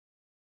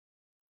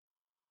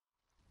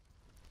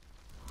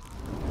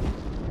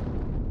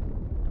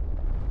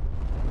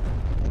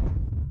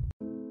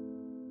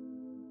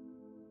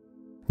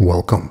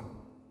Welcome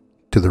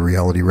to the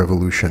Reality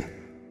Revolution.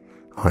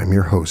 I'm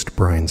your host,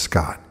 Brian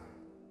Scott.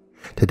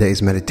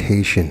 Today's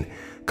meditation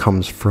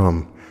comes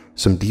from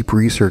some deep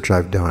research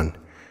I've done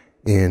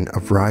in a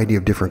variety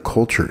of different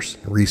cultures.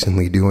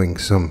 Recently doing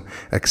some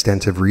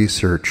extensive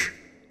research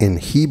in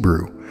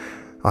Hebrew,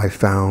 I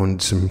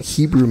found some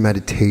Hebrew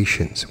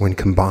meditations, when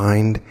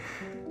combined,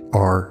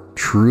 are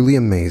truly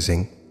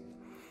amazing.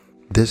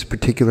 This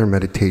particular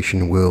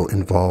meditation will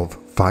involve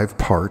 5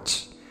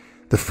 parts.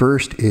 The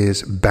first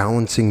is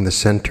balancing the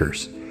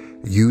centers.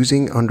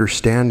 Using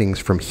understandings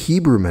from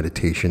Hebrew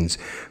meditations,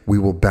 we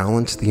will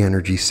balance the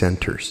energy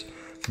centers.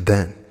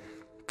 Then,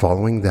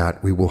 following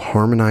that, we will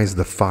harmonize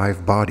the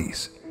 5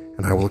 bodies,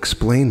 and I will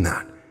explain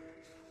that.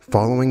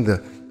 Following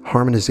the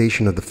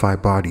harmonization of the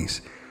 5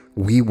 bodies,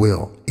 we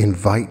will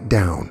invite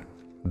down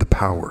the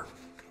power.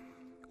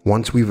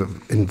 Once we've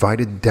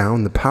invited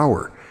down the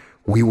power,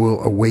 we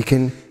will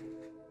awaken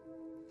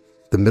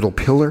the middle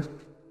pillar,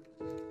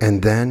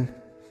 and then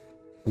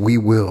we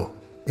will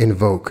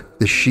invoke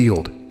the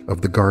shield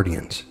of the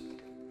guardians.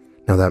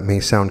 Now that may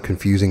sound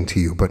confusing to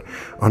you, but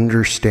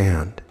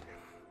understand,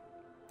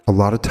 a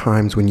lot of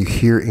times when you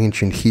hear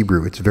ancient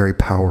Hebrew, it's very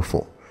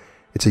powerful.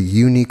 It's a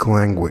unique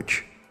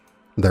language.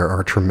 There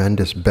are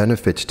tremendous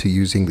benefits to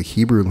using the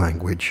Hebrew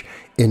language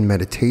in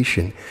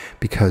meditation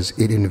because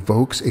it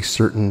invokes a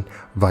certain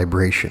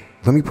vibration.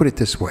 Let me put it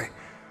this way.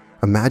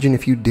 Imagine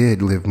if you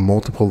did live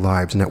multiple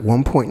lives, and at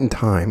one point in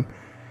time,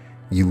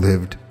 you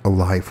lived a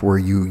life where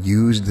you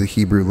used the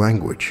Hebrew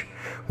language.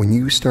 When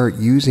you start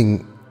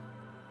using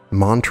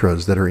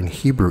mantras that are in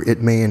Hebrew,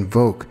 it may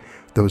invoke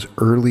those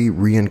early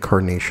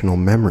reincarnational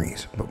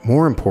memories. But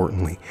more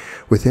importantly,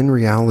 within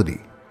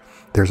reality,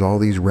 there's all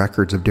these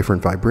records of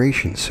different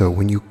vibrations. So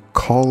when you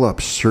call up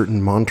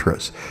certain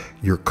mantras,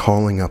 you're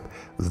calling up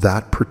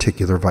that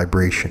particular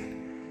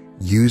vibration.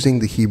 Using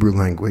the Hebrew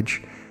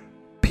language,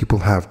 people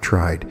have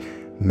tried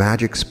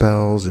magic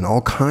spells and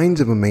all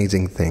kinds of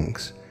amazing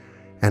things.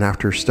 And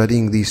after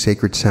studying these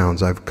sacred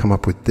sounds, I've come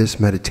up with this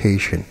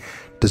meditation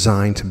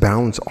designed to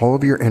balance all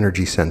of your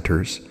energy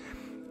centers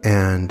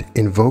and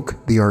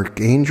invoke the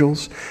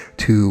archangels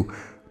to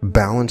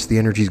balance the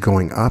energies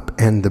going up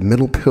and the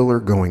middle pillar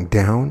going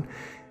down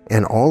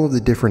and all of the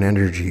different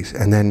energies,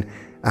 and then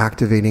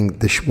activating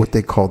what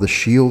they call the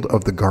shield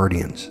of the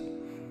guardians.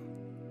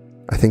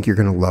 I think you're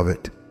going to love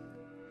it.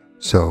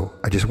 So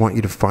I just want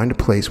you to find a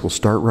place. We'll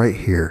start right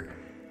here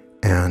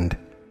and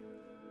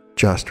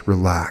just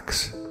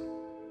relax.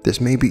 This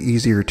may be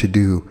easier to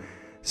do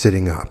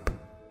sitting up,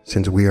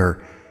 since we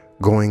are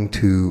going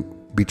to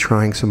be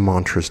trying some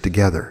mantras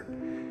together.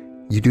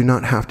 You do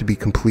not have to be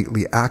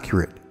completely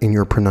accurate in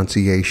your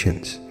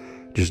pronunciations.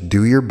 Just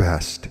do your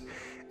best,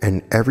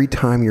 and every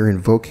time you're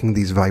invoking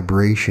these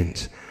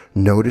vibrations,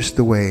 notice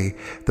the way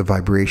the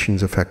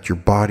vibrations affect your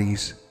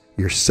bodies,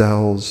 your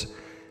cells,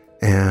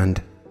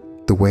 and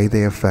the way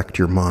they affect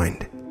your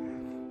mind.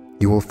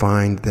 You will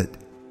find that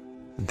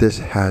this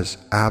has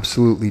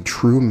absolutely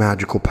true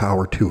magical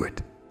power to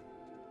it.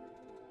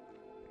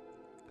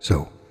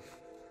 So,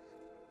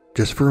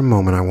 just for a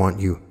moment, I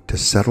want you to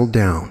settle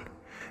down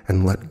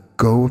and let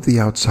go of the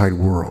outside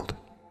world.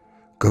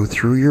 Go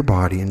through your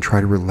body and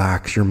try to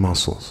relax your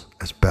muscles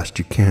as best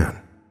you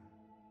can.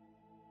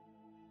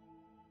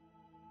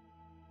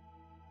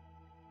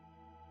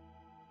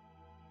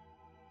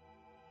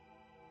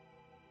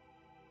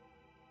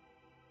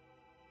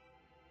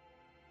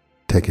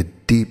 Take a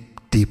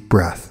deep, deep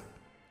breath.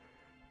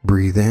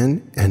 Breathe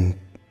in and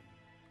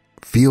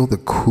feel the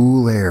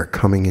cool air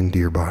coming into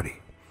your body.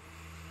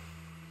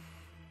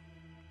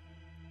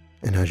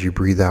 And as you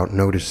breathe out,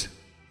 notice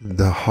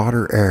the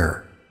hotter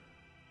air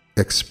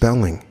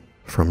expelling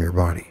from your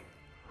body.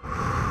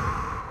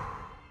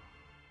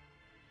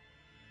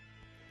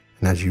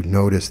 And as you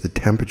notice the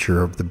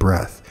temperature of the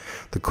breath,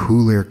 the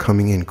cool air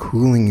coming in,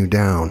 cooling you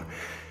down,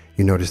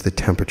 you notice the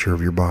temperature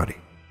of your body.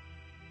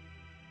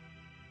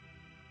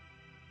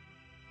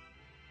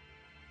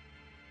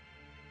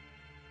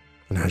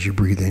 And as you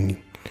breathe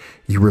in,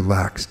 you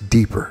relax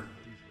deeper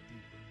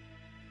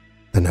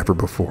than ever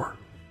before.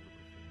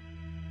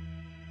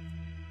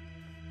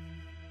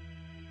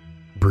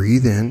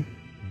 Breathe in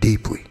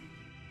deeply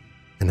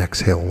and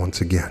exhale once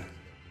again.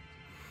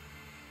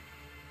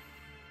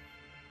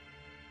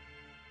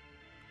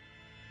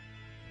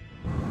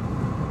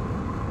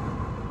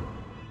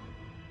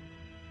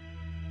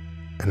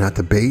 And at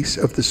the base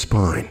of the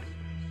spine,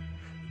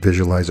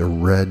 visualize a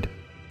red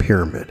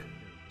pyramid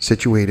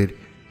situated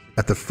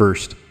at the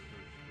first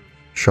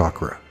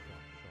chakra.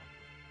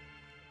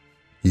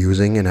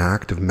 Using an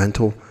act of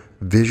mental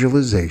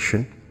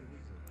visualization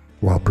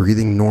while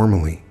breathing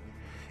normally,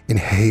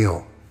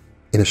 inhale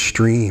in a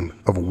stream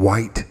of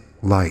white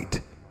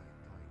light,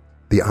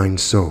 the Ein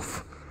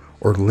Sof,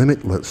 or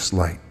limitless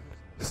light,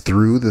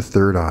 through the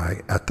third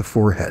eye at the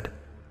forehead.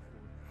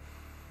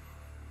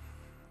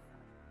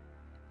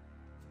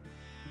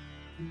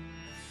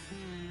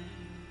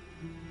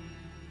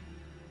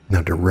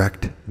 Now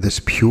direct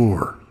this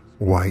pure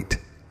white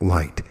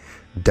light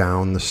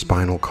down the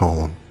spinal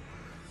column,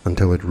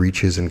 until it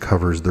reaches and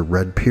covers the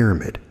red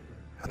pyramid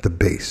at the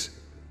base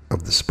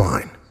of the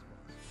spine.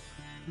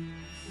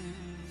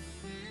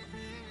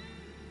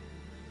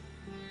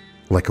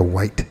 Like a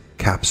white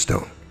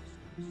capstone.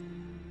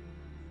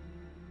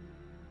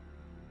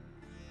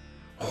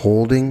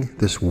 Holding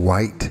this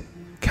white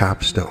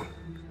capstone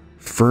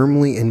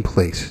firmly in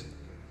place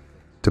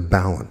to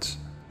balance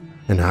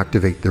and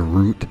activate the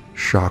root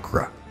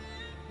chakra.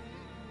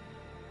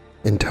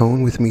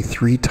 Intone with me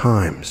 3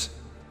 times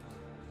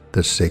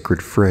the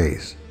sacred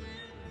phrase,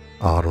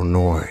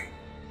 Adonai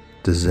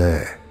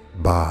Tzeh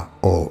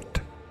Ba'ot.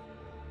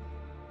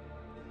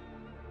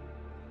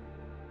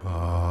 Adonai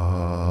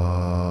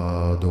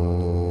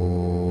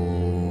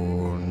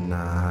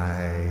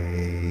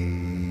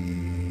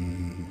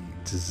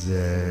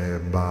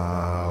Tzeh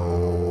Ba'ot.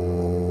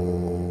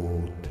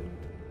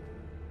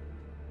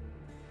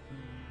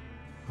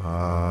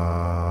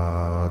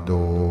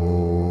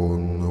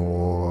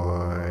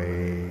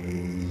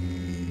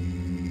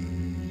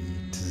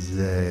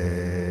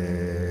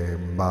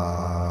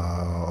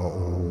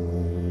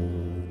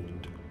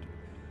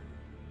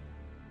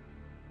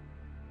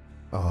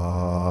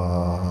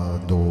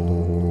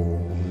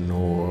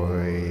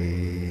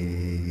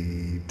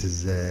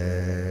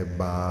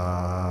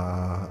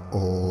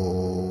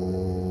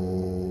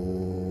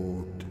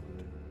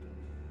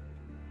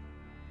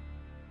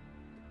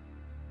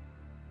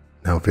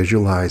 Now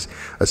visualize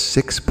a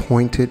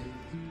 6-pointed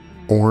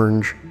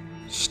orange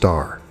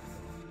star,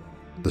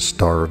 the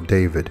Star of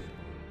David,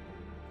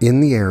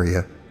 in the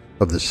area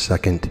of the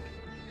 2nd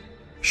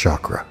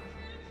chakra,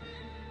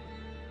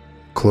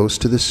 close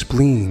to the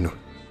spleen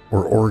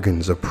or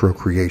organs of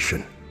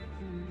procreation.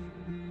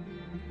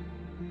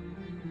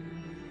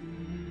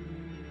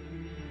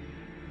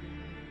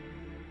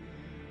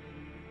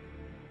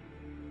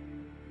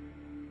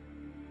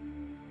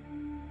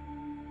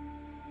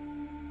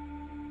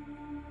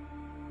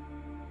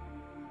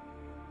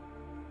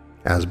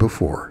 As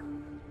before,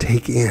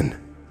 take in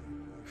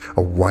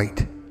a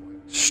white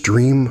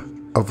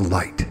stream of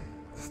light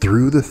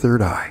through the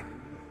 3rd eye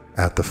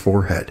at the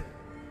forehead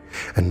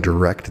and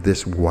direct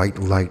this white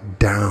light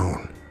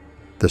down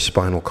the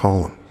spinal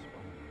column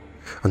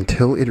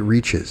until it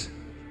reaches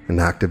and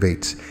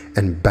activates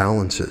and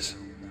balances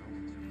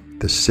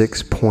the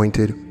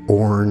 6-pointed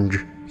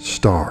orange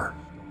star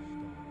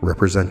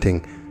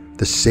representing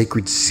the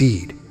sacred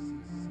seed.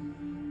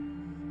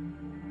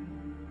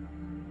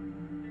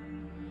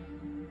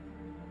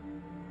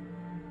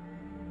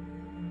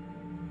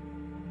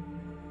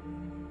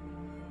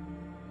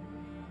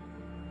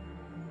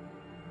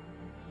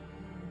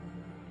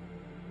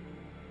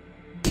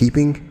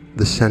 Keeping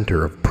the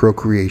center of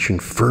procreation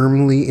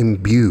firmly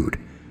imbued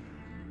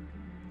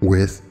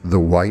with the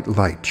white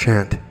light,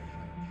 chant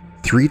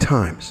 3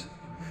 times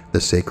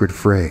the sacred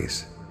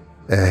phrase,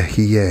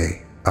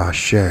 Ehyeh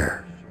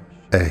Asher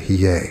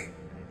Ehyeh,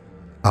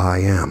 I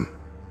am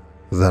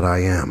that I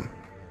am,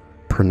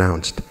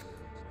 pronounced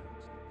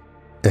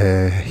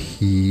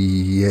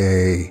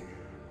Ehyeh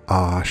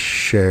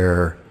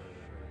Asher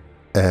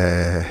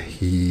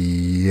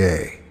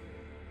Ehyeh.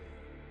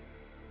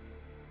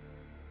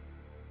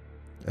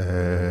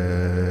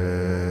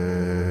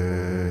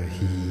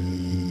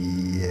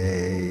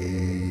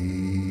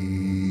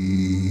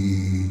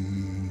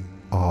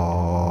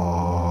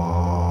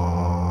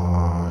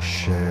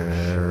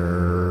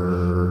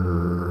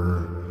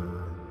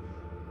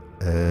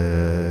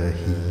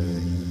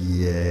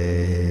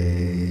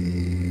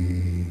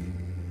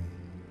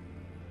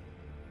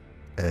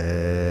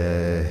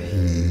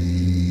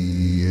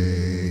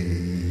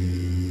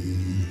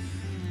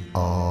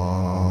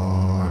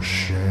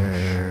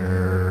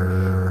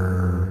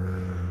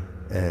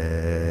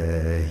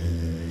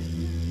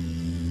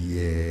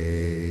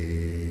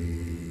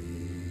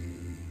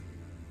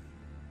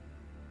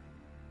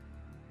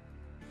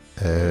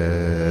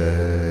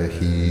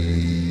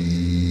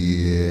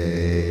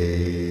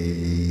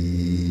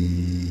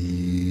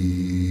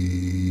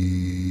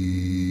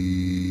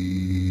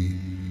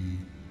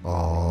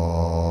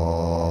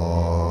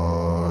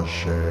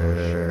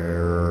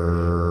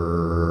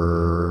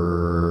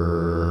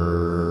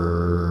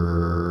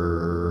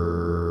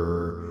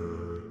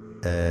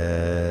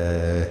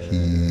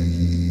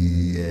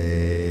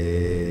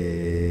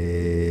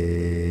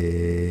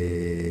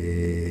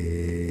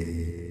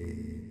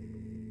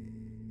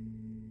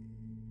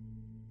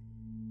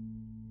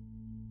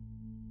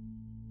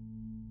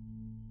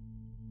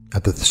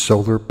 At the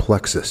solar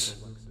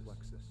plexus,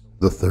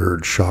 the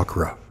 3rd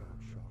chakra,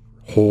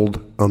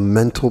 hold a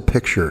mental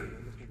picture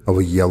of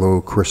a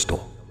yellow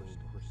crystal.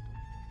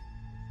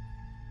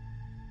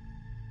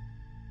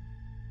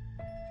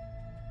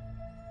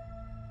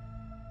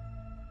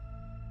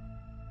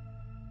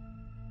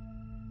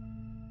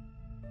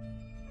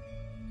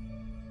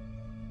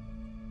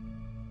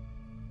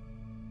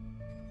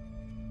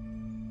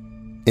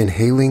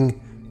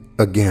 Inhaling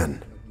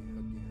again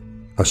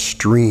a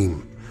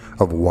stream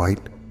of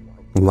white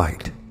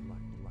light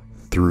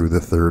through the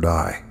 3rd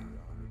eye.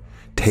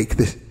 Take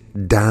this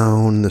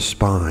down the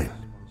spine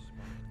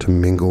to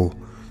mingle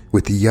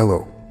with the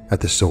yellow at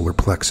the solar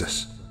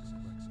plexus.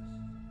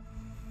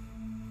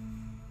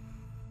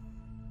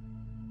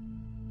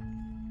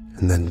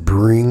 And then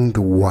bring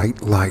the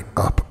white light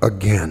up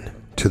again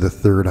to the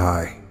third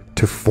eye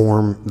to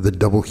form the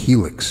double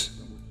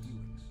helix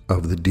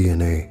of the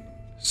DNA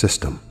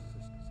system,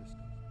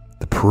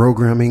 the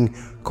programming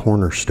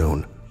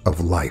cornerstone of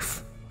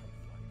life.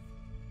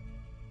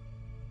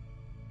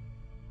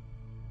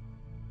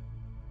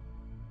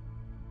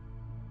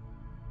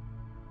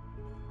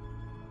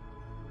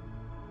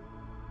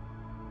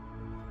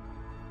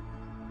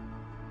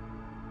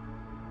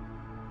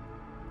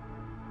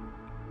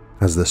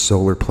 As the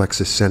solar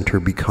plexus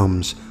center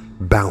becomes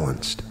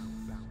balanced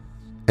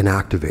and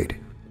activated,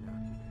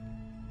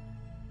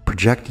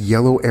 project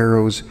yellow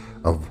arrows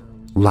of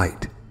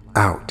light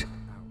out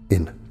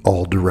in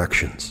all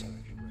directions.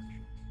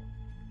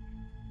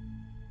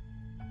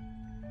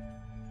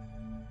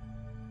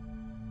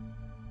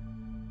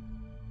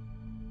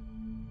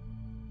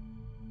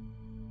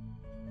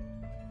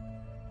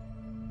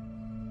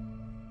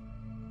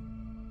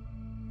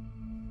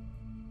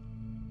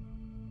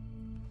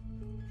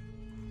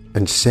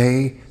 And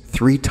say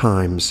 3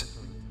 times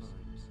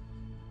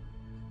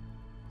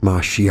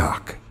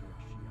Mashiach,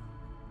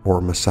 or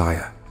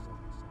Messiah.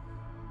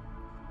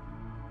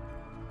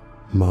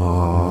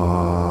 Mashiach.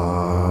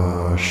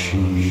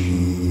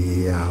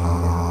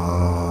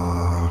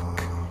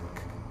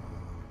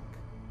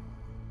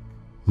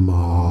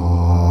 Mashiach.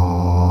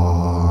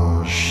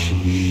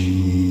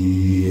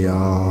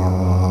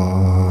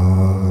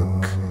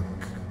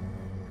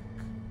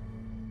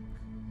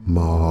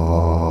 Mashiach.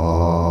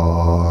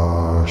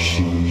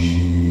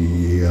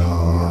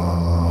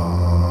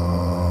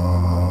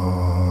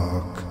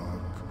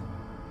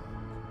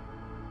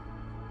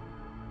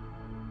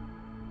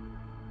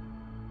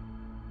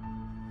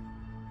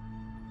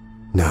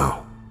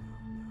 Now,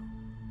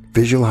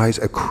 visualize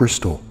a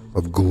crystal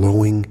of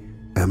glowing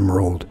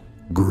emerald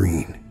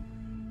green,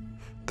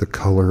 the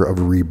color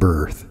of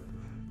rebirth,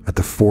 at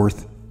the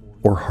 4th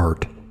or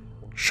heart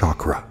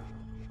chakra.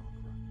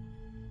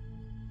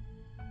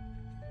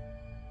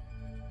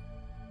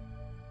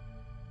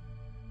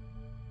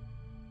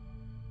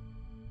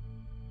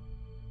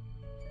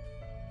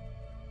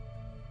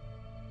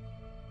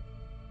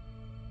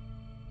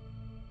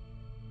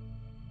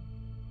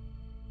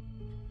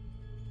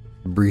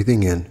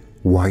 Breathing in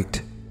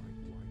white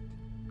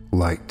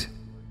light.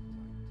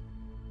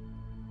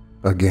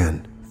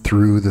 Again,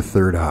 through the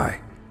third eye.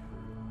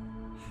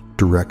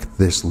 Direct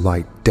this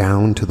light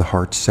down to the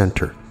heart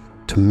center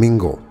to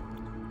mingle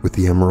with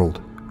the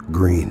emerald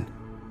green.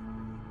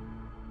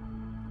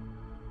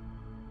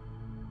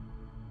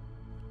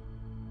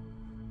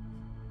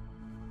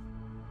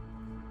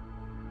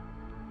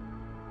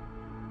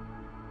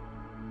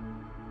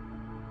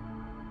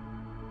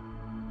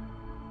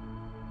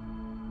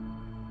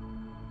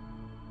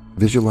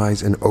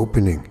 Visualize an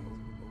opening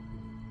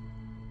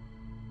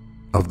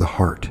of the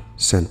heart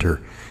center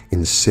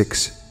in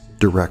 6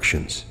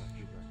 directions,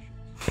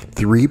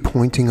 3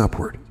 pointing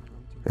upward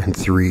and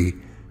 3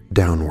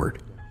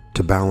 downward,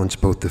 to balance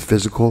both the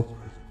physical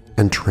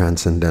and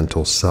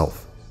transcendental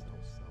self.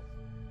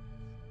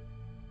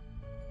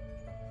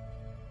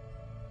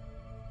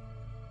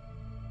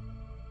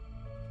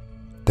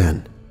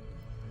 Then,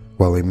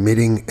 while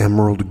emitting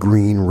emerald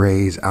green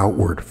rays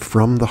outward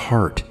from the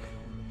heart,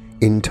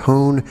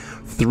 intone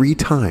 3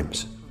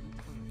 times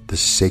the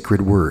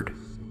sacred word,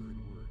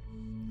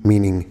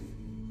 meaning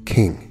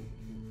king,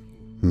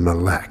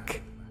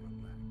 Melech.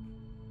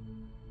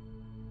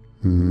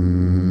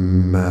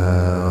 Melech.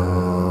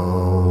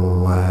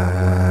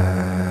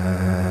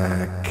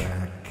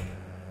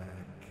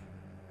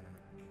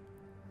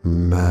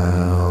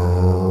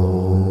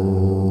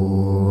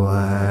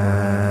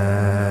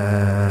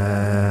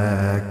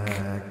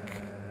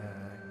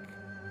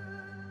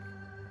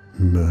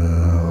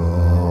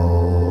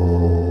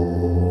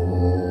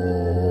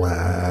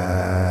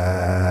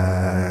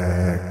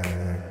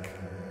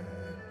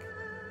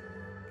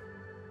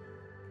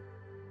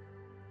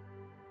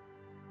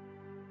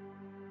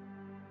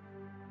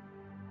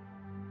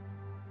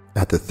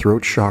 At the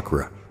throat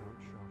chakra,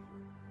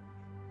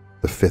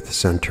 the 5th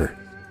center,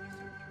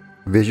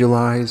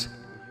 visualize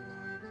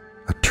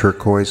a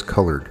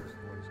turquoise-colored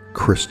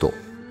crystal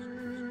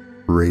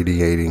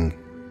radiating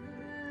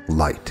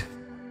light.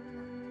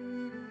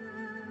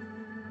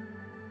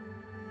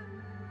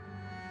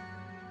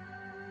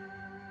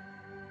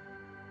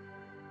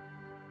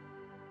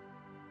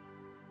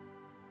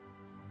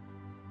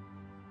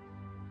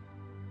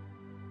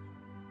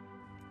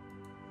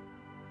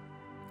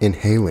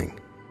 Inhaling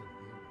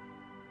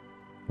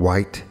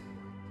white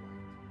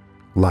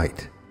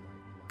light,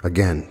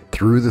 again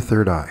through the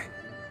third eye.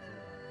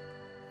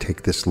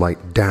 Take this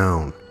light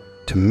down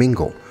to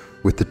mingle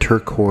with the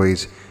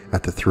turquoise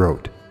at the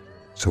throat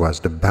so as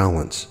to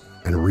balance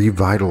and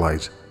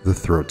revitalize the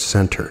throat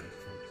center.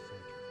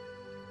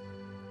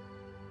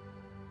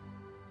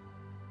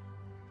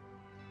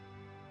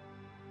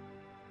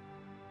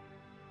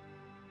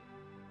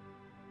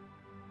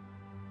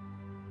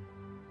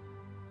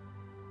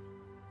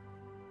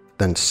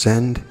 Then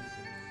send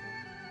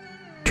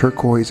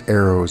turquoise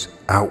arrows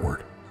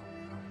outward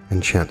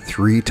and chant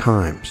 3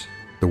 times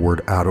the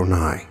word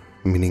Adonai,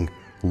 meaning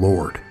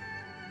Lord.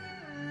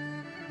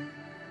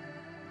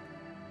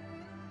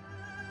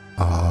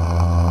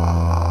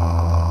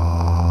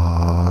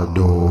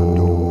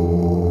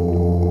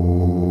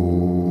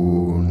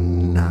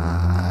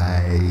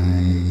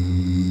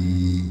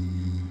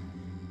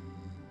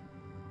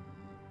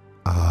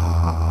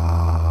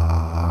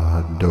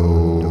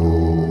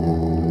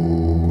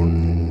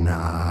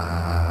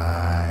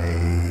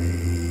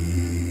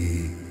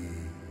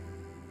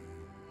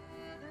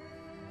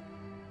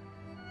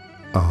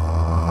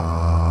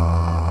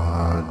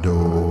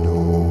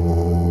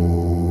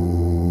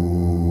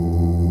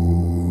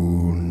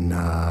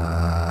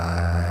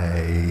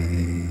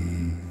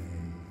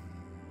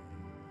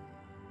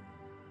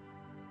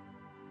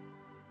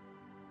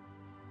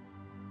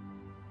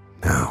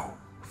 Now,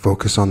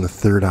 focus on the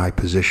third eye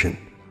position,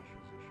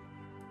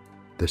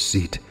 the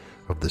seat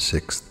of the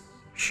 6th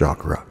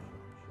chakra.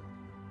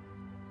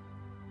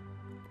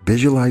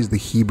 Visualize the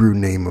Hebrew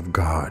name of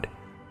God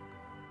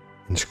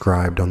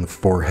inscribed on the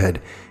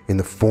forehead in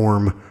the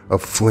form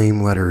of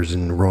flame letters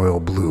in royal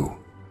blue.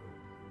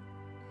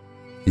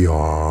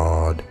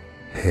 Yod,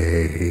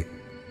 Hey,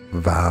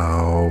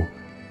 Vav,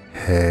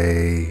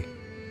 Hey.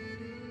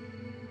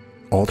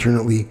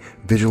 Alternately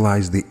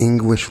visualize the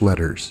English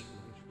letters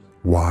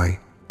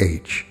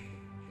YH,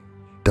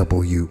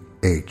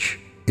 WH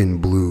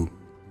in blue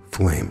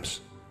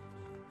flames.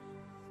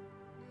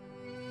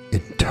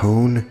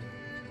 Intone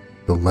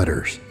the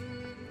letters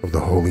of the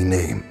holy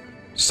name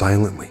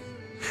silently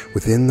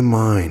within the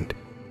mind,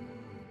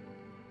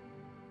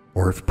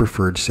 or if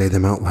preferred, say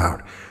them out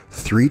loud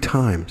 3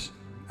 times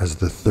as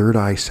the third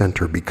eye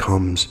center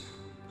becomes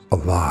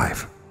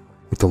alive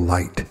with the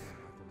light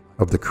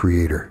of the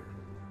Creator.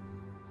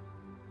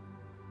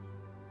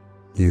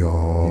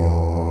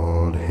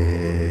 Yod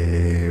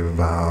He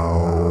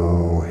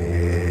Vav He,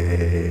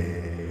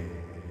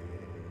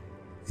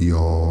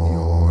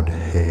 Yod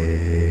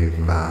He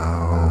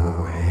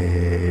Vav He,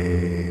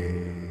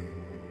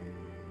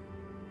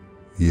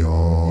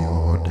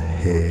 Yod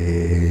He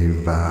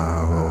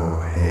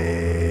Vav He.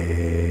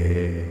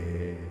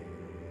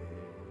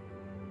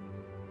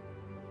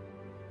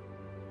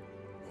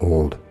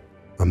 Hold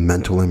a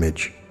mental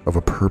image of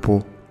a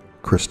purple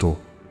crystal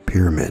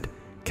pyramid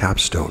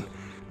capstone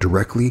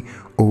directly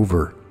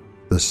over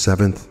the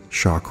 7th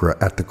chakra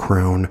at the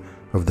crown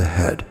of the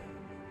head.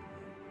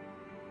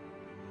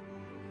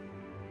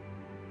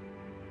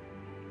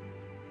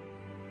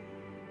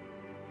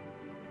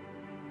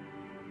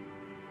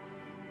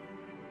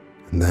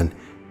 And then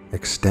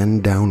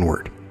extend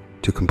downward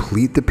to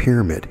complete the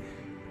pyramid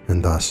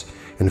and thus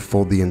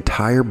enfold the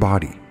entire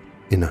body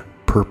in a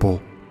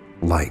purple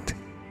light.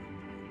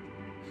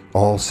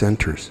 All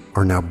centers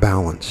are now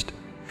balanced,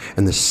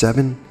 and the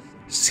 7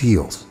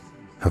 seals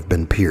have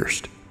been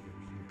pierced,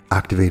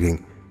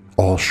 activating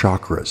all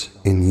chakras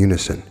in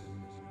unison.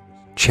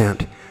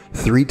 Chant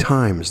 3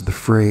 times the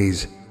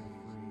phrase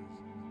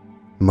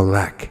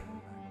Melech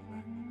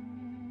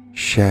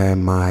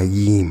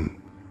Shemayim,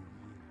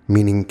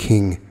 meaning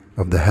King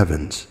of the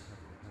Heavens.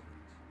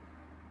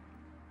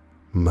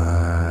 Melech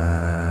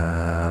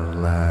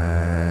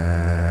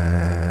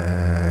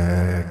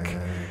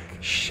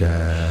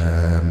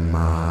Shemayim,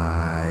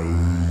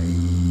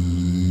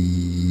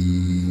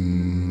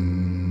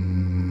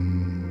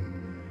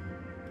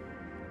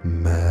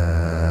 Melech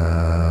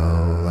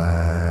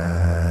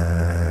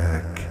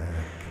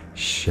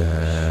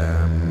Shemayim,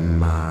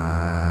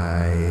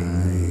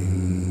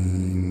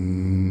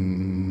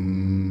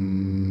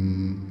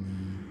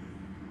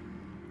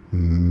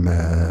 Melech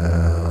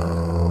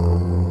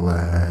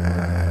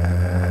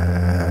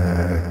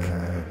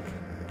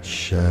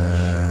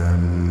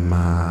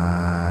Shemayim.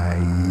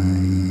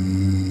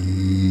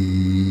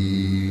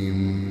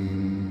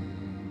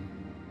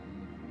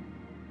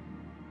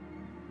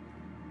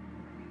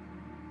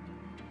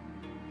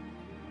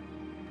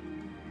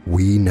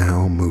 We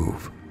now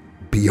move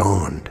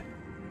beyond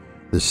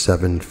the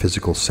 7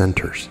 physical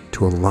centers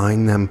to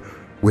align them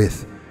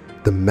with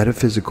the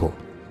metaphysical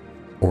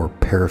or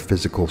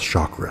paraphysical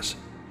chakras.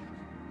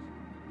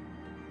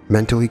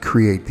 Mentally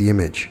create the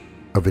image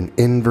of an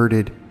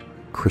inverted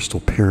crystal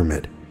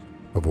pyramid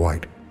of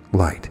white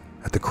light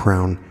at the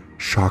crown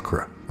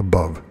chakra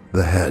above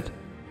the head.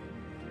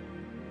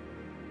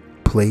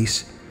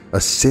 Place a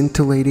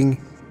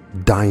scintillating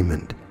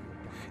diamond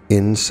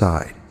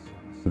inside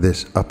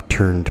this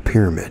upturned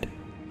pyramid.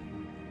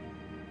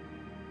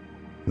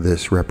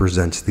 This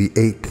represents the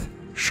 8th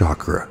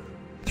chakra,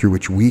 through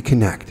which we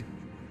connect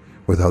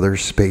with other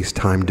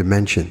space-time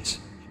dimensions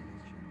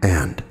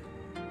and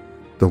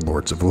the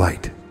Lords of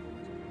Light.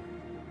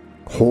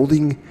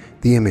 Holding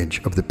the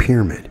image of the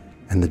pyramid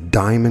and the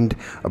diamond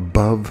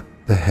above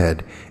the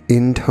head,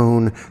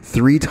 intone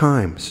 3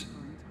 times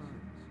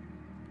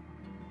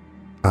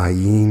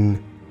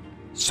Ayin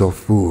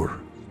Sofur,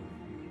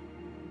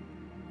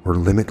 or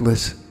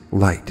limitless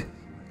light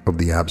of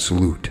the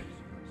Absolute.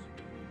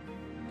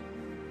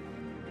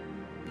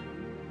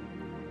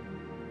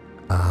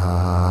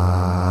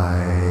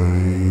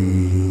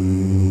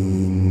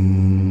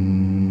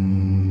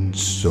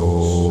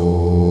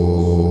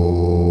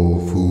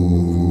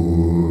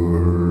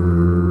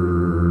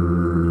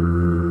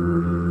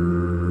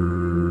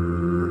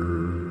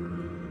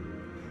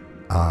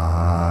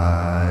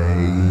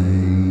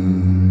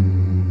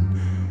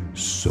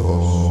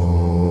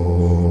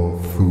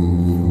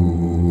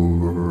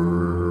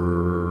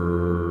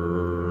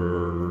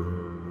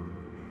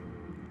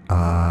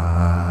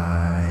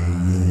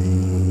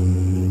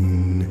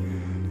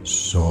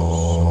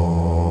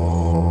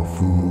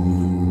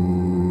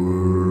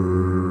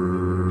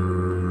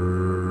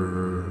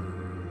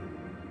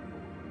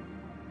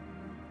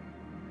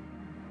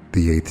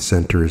 The eighth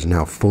center is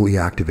now fully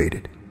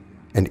activated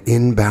and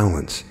in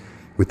balance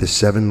with the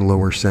 7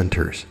 lower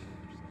centers.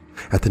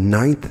 At the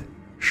 9th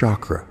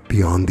chakra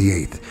beyond the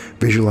 8th,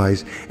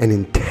 visualize an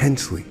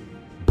intensely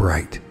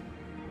bright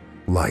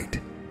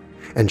light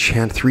and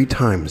chant 3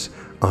 times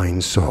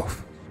Ein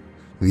Sof,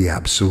 the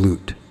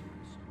absolute.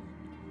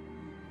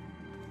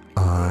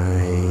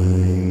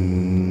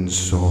 Ein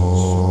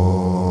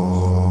Sof.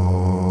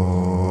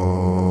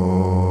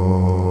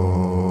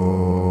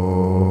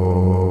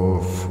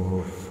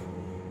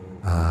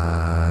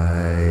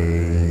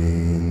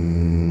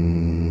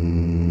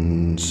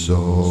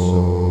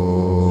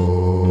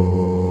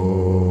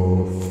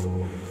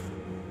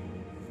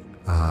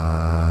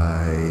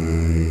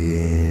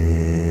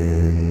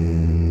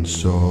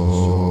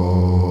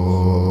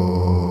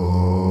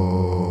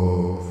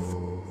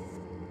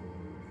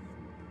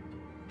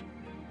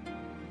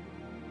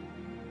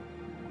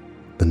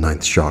 The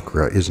 9th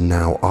chakra is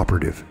now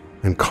operative,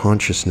 and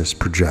consciousness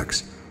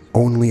projects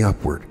only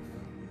upward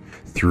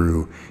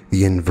through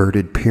the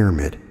inverted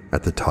pyramid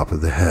at the top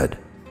of the head.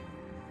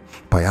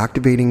 By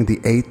activating the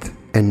 8th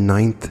and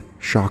 9th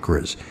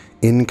chakras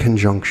in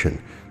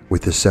conjunction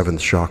with the 7th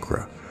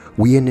chakra,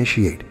 we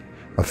initiate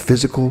a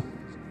physical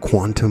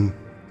quantum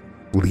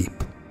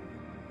leap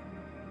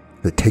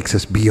that takes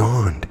us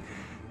beyond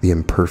the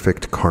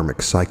imperfect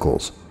karmic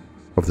cycles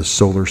of the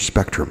solar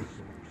spectrum.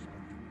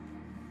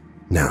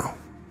 Now,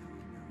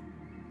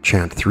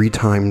 chant 3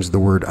 times the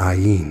word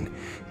ayin,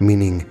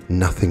 meaning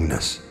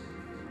nothingness,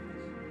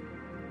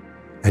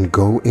 and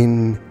go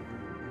in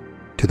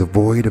to the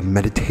void of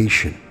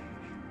meditation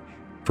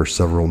for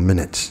several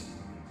minutes.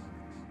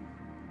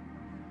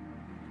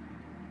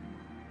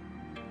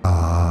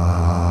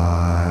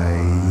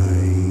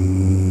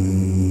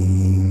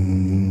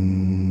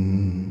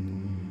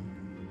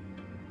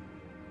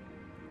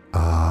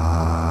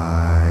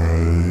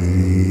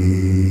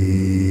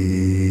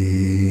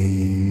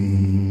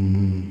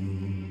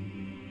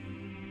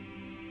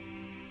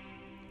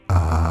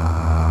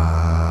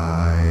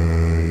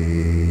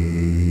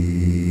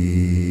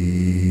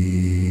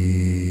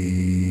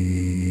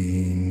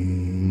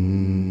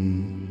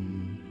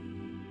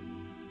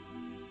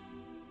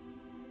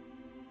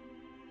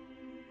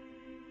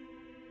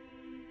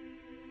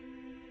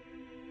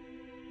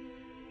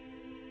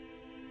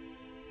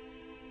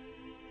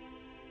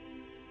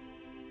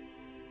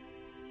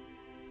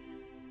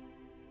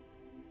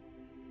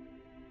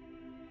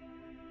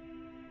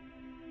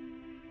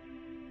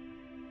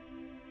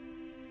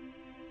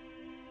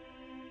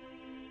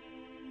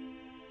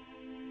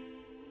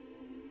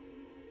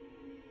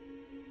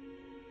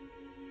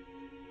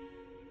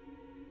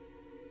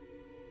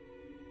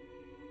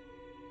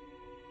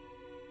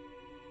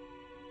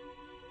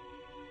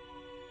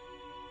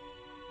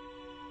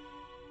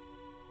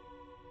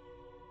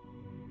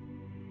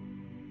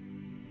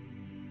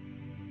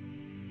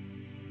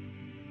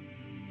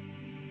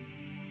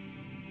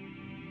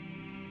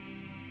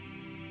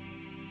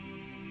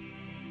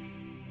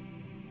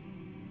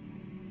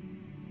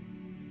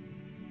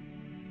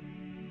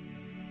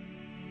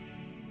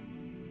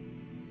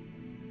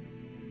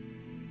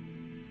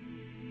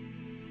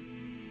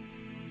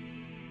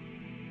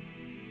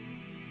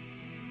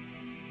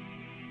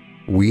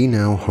 We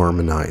now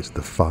harmonize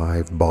the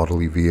 5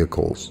 bodily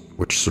vehicles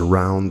which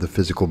surround the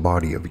physical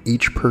body of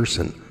each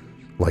person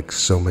like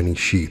so many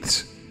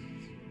sheaths.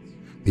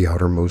 The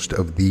outermost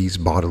of these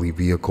bodily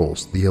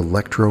vehicles, the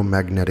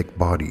electromagnetic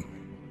body,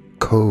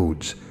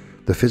 codes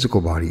the physical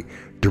body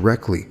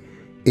directly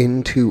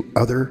into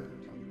other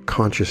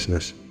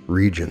consciousness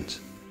regions,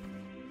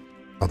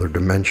 other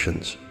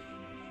dimensions.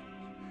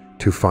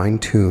 To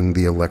fine-tune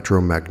the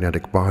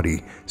electromagnetic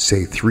body,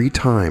 say 3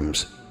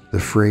 times the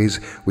phrase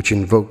which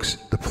invokes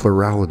the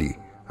plurality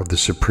of the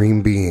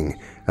Supreme Being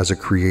as a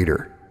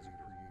creator.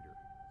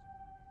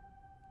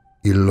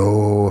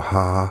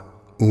 Eloha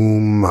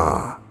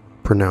Uma,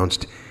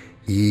 pronounced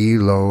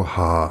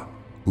Eloha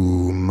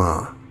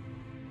Uma.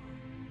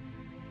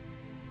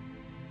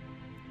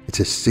 It's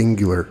a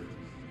singular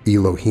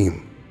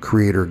Elohim,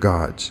 creator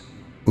gods.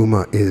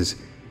 Uma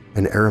is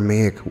an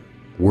Aramaic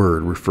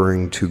word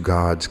referring to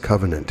God's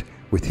covenant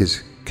with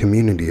his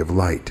community of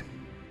light.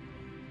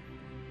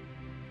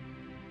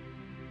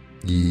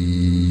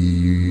 Eloha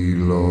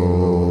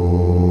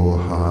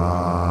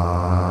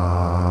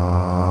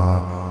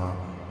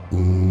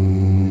Uma.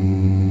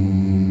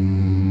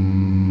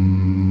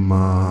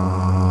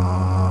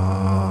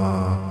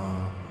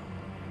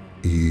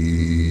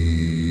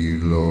 Eloha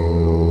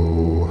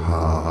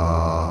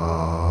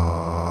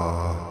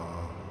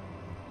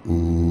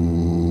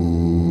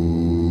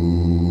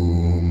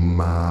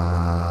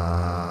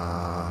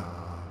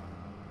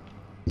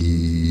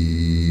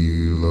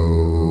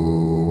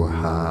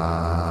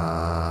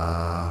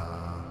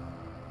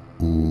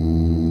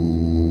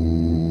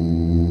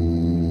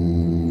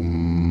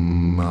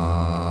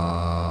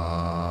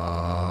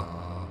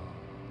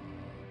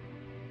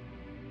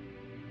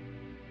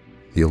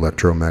The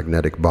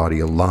electromagnetic body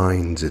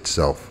aligns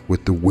itself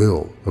with the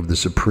will of the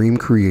Supreme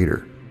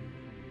Creator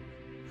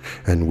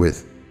and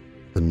with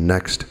the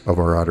next of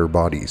our outer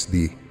bodies,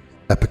 the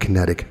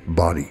epikinetic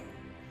body.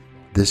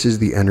 This is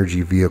the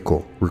energy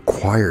vehicle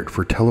required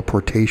for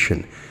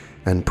teleportation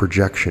and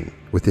projection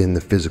within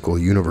the physical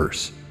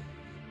universe.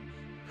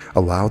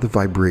 Allow the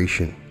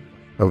vibration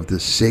of the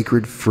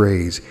sacred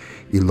phrase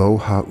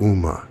Eloha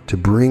Uma to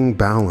bring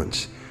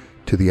balance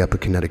to the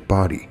epikinetic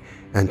body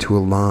and to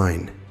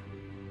align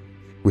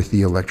with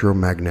the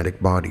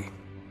electromagnetic body.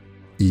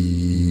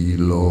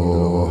 Eloha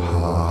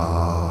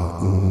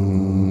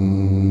Uma.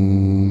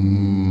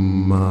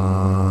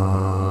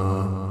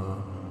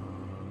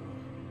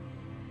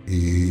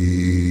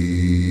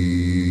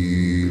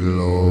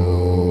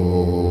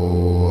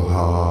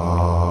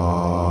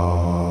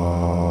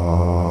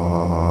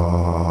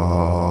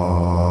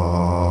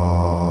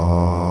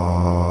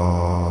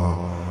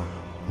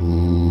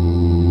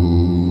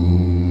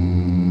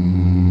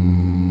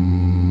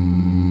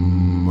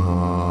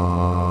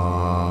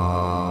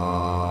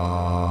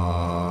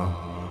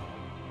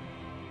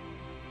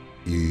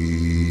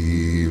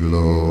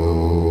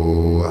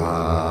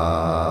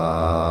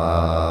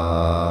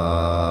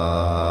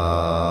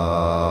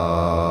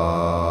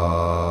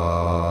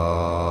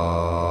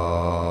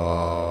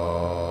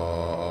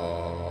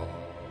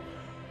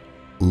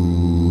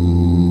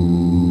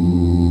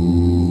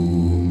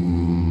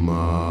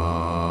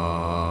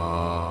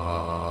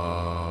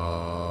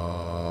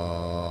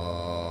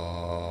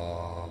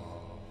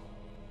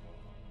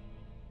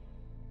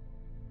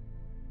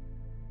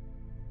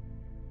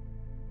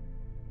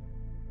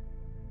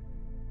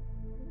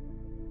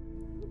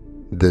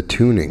 The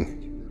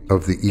tuning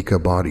of the Ika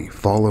body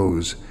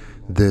follows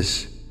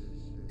this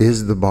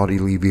is the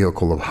bodily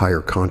vehicle of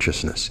higher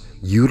consciousness,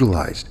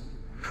 utilized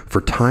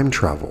for time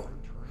travel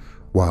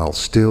while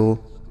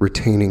still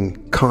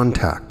retaining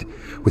contact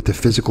with the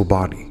physical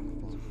body.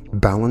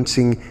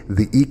 Balancing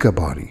the Ika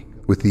body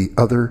with the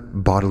other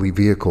bodily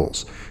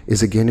vehicles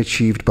is again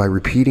achieved by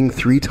repeating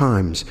 3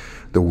 times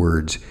the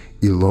words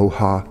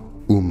Eloha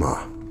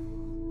Uma.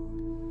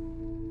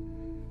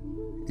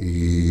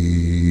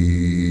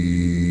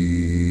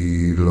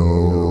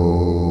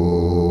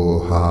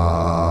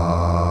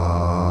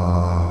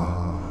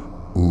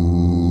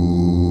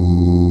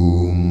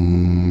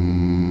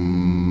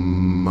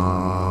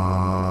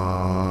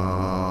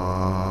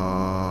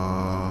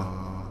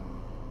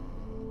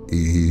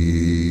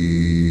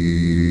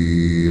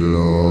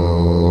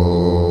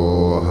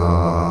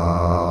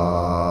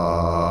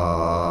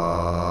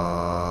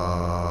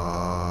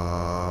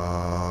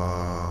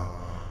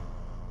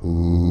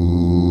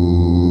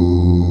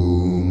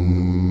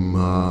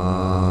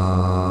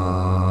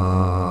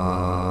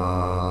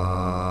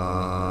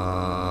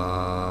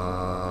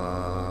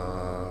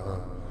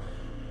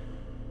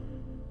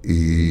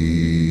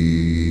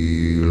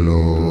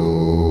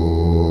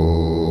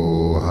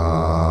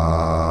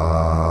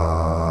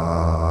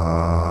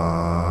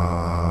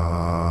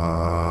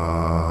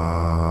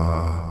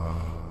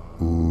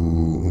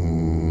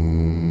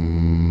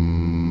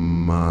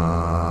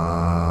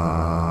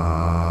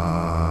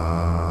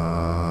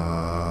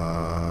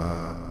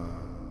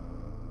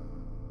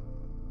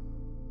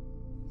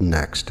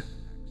 Next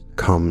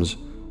comes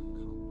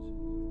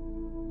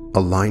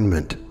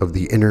alignment of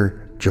the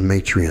inner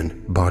gematria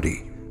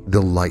body,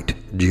 the light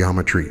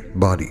geometry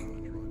body,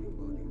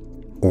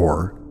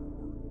 or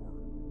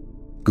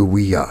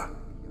Guiya,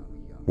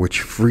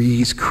 which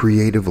frees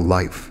creative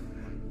life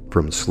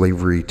from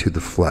slavery to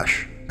the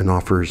flesh and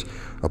offers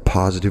a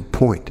positive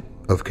point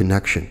of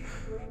connection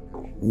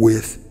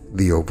with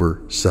the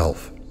over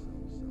self.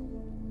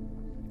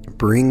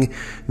 Bring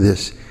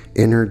this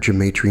inner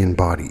gematrian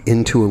body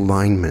into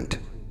alignment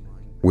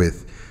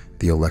with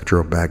the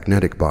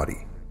electromagnetic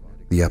body,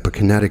 the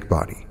epikinetic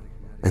body,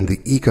 and the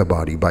Ika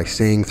body by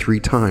saying 3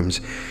 times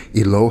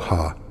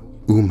Eloha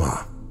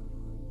Uma.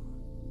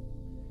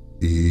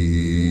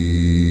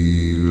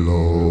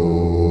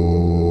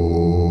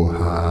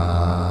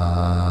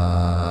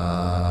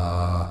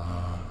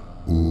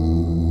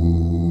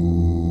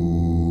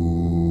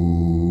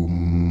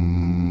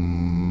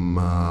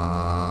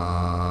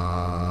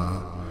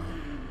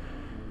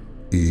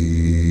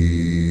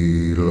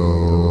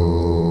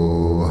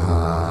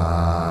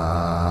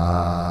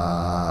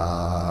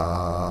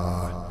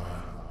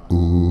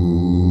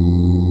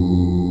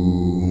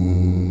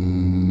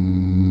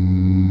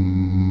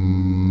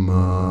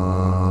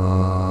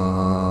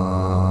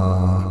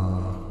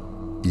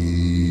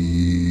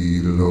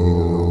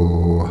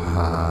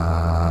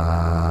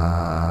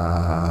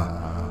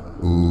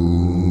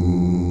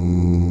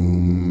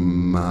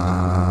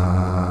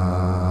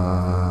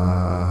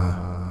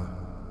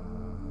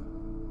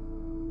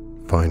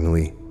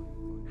 Finally,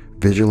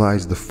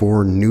 visualize the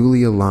four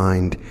newly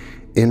aligned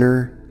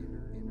inner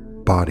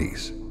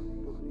bodies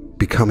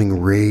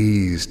becoming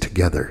raised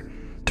together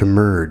to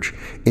merge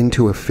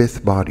into a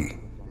fifth body,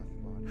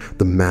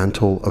 the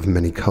mantle of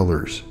many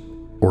colors,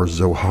 or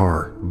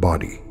Zohar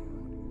body.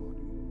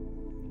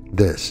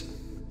 This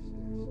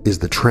is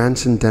the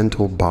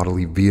transcendental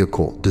bodily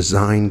vehicle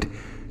designed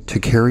to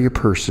carry a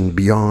person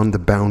beyond the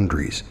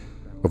boundaries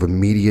of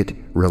immediate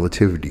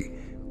relativity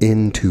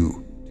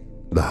into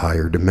the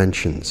higher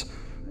dimensions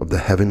of the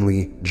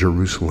heavenly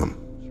Jerusalem.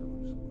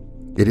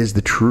 It is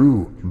the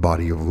true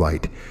body of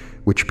light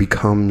which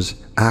becomes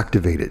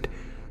activated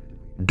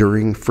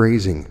during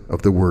phrasing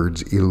of the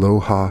words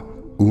Eloha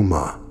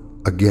Uma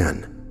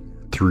again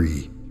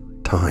 3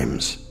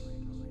 times.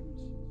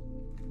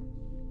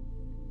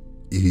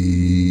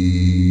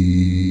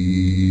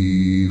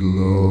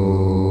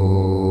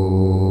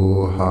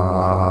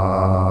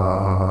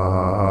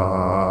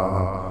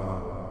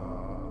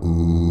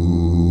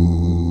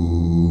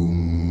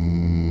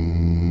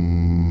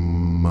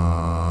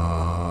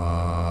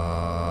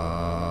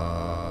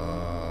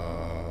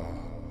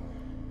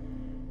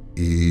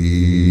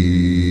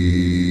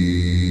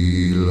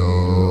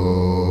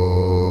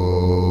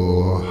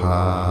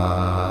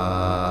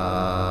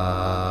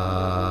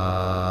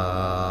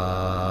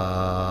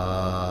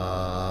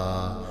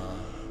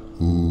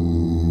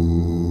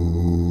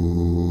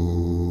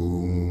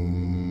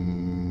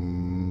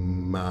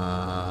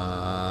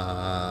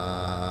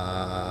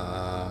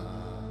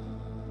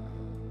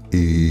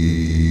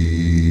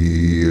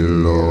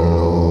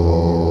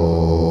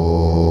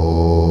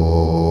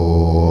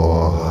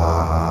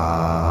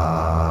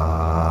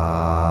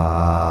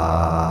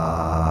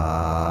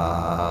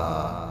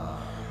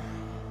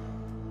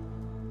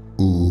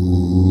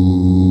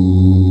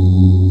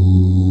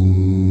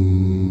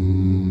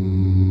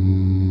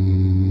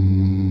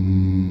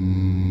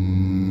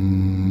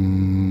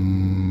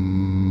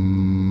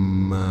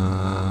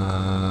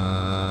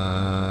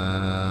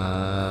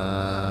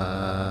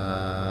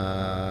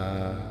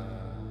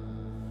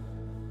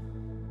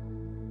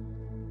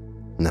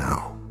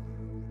 Now,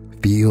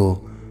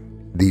 feel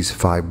these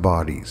 5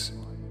 bodies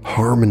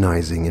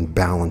harmonizing and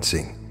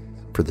balancing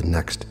for the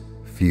next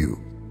few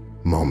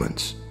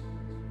moments.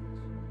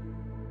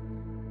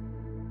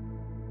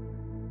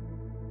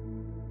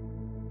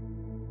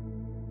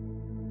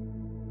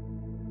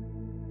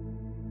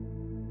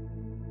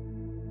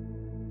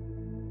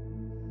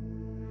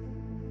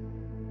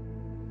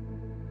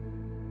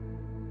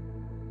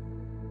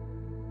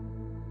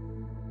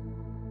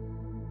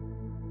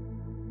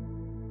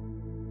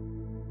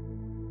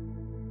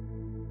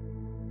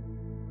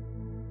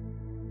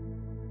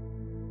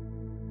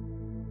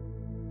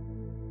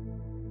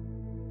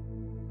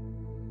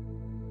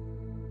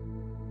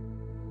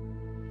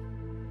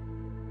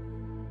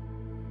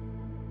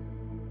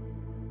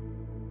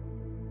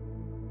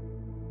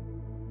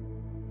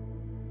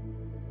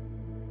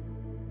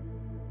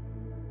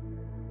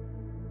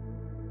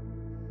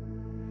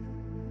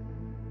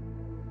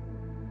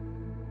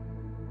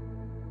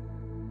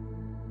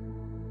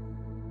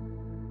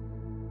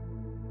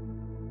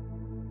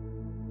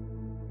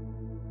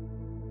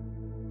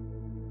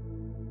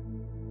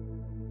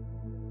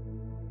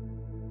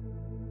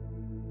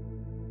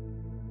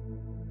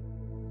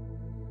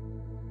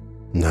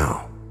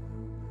 Now,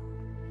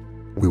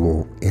 we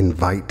will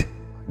invite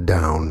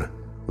down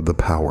the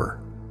power.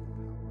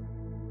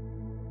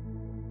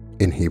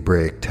 In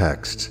Hebraic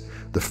texts,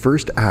 the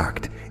first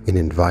act in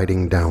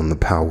inviting down the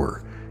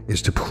power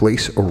is to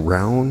place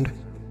around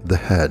the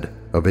head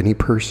of any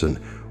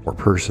person or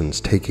persons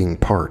taking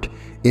part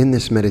in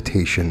this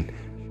meditation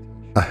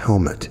a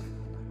helmet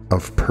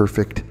of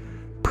perfect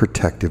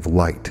protective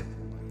light.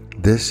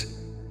 This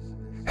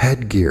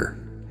headgear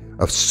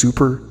of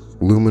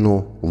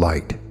superluminal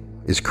light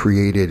is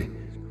created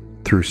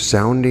through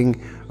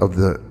sounding of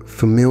the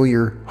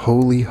familiar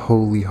holy,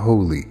 holy,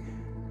 holy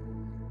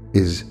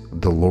is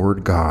the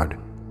Lord God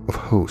of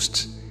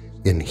hosts,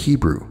 in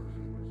Hebrew,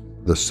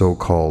 the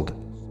so-called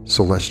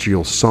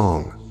celestial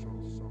song.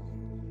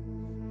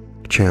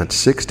 Chant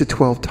 6 to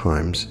 12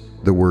 times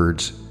the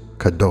words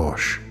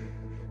Kadosh,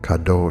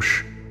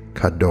 Kadosh,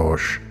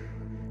 Kadosh,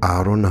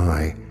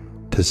 Adonai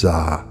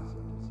Tezah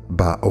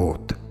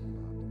Baot,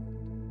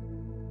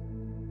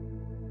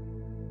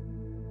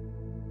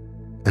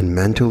 and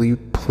mentally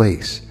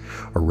place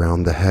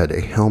around the head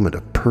a helmet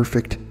of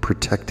perfect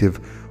protective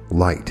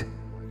light,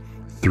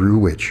 through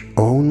which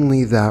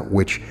only that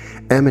which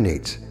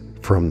emanates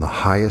from the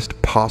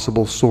highest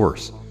possible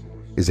source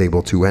is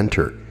able to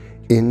enter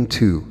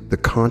into the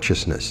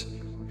consciousness,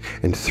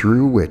 and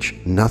through which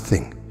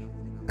nothing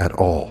at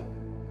all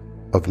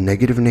of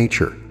negative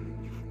nature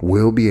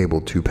will be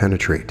able to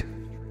penetrate.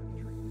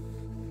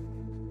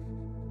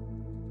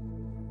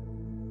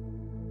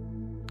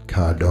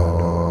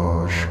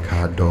 Kadosh,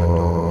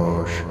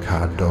 Kadosh,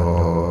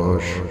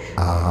 Kadosh,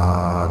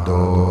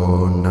 Adonai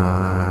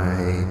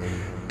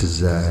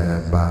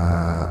Tzebaot.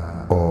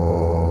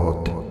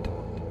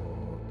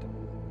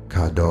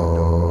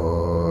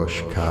 Kadosh,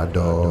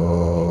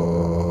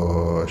 Kadosh,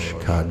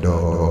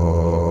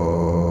 Kadosh,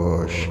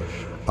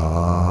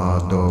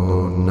 Adonai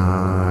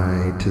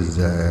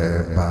Tzebaot.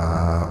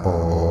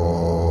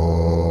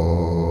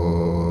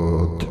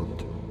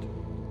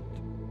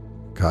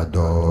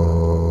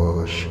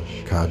 Kadosh,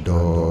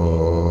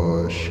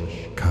 Kadosh,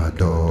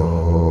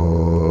 Kadosh,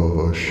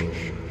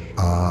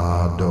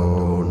 Adonai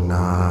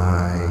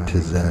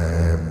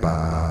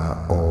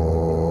Tzebaot.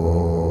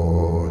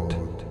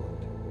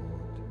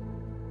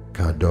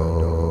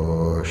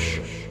 Kadosh,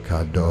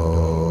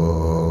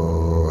 Kadosh,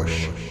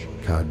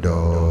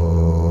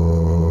 Kadosh,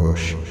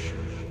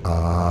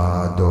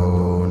 Adonai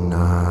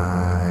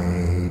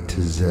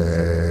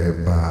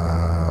Tzebaot.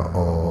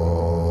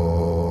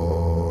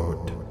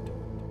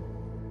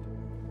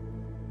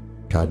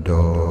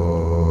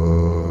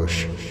 Kadosh,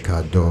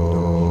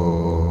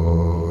 Kadosh,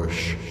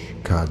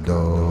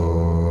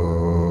 Kadosh,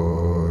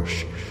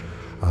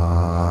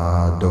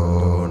 Adonai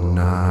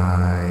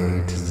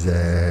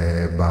Tzebaot.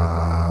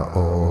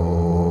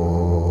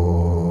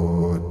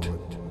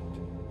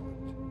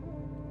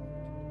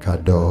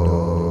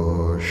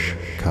 Kadosh,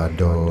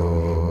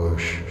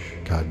 Kadosh,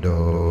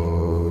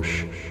 Kadosh,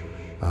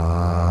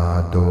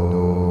 Adonai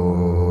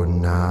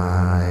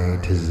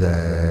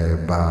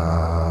Tzebaot.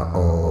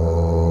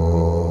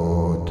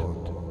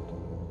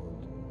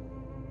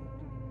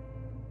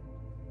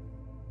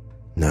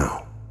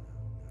 Now,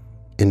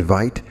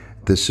 invite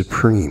the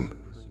Supreme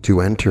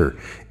to enter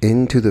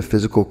into the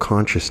physical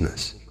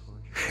consciousness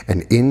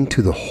and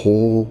into the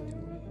whole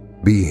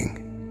being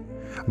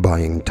by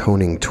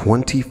intoning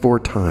 24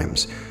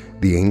 times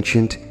the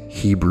ancient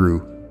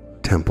Hebrew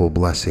temple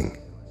blessing,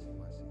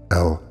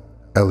 El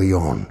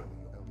Elyon,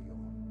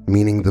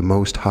 meaning the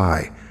Most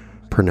High,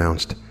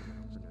 pronounced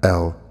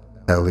El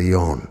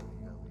Elyon.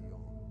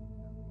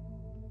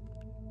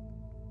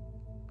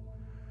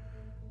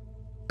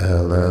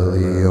 El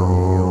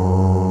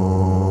Elyon,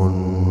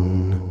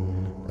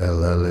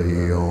 El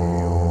Elyon,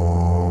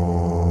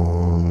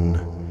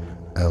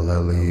 El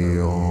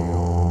Elyon,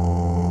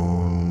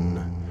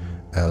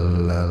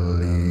 El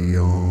Elyon,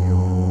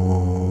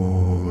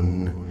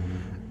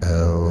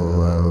 El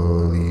Elyon,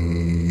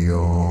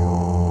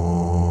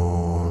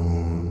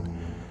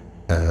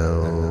 El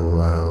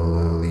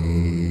Elyon,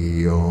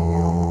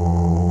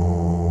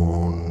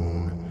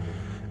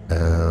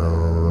 El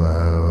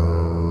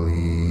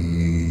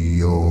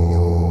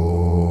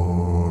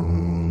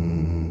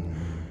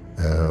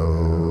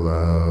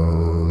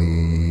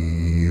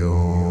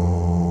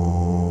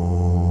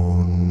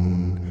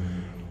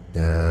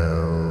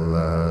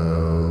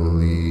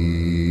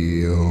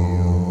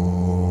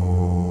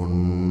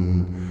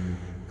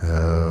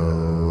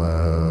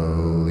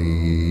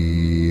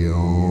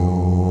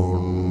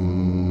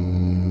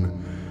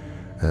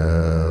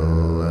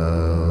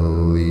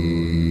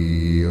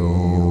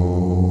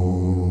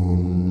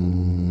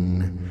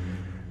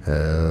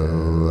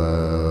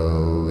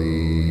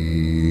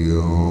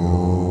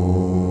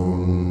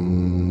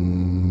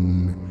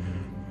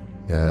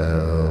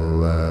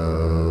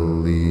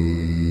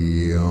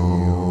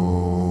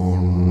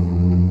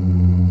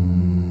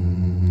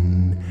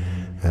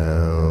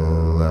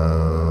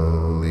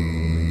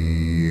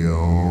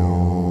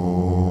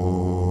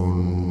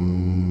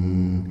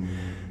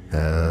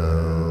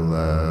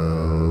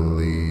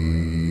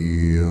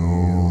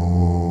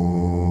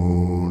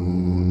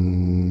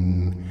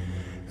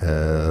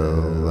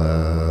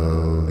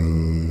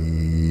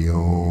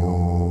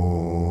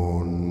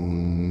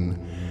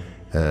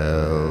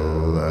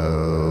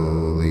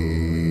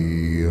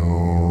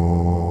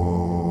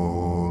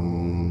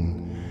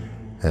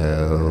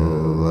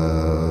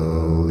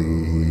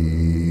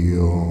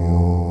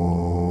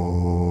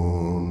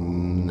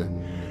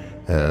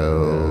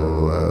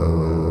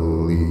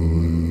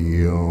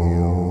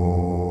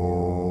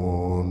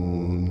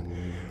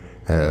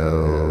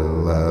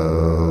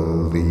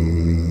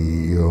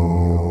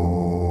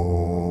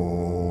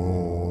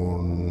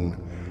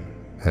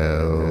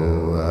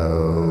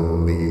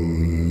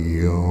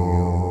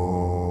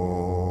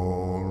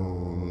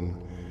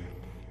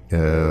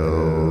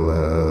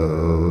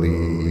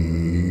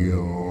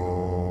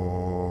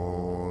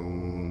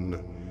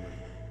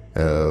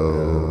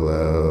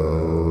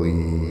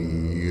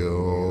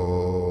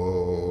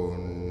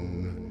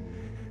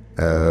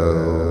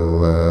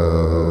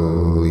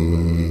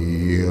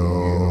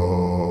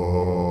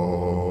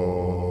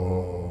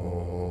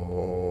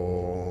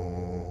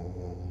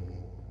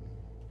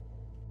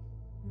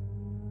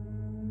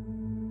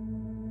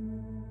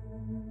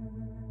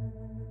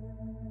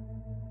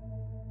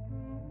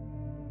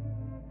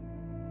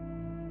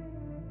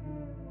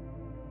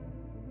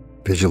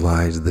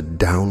Visualize the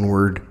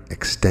downward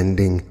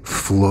extending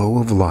flow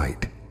of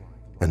light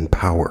and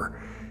power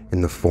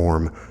in the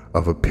form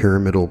of a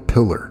pyramidal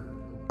pillar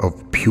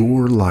of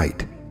pure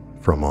light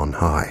from on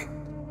high,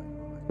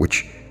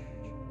 which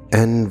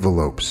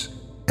envelopes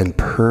and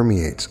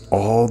permeates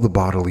all the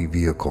bodily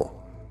vehicle,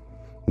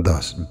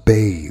 thus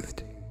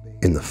bathed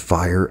in the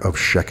fire of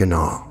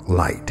Shekinah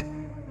light.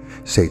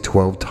 Say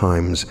 12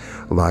 times,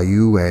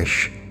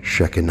 Layuesh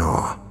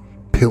Shekinah,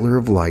 pillar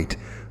of light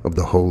of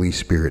the Holy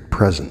Spirit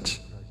presence,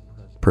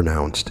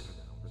 pronounced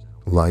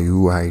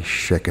Layuai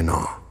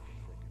Shekinah.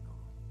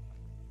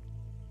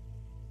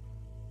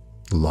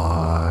 Layuai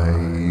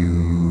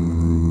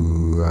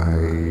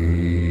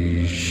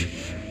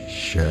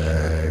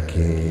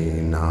Shekinah.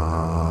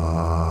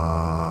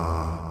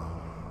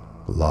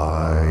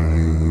 Layuai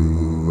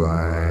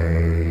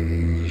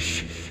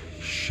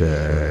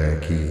Shekinah.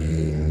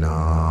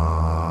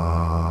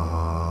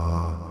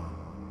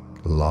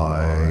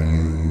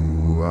 Layuai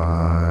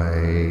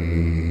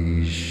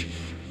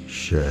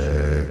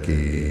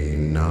Shekinah.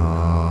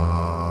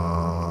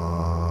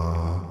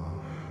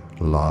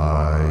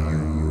 Layuai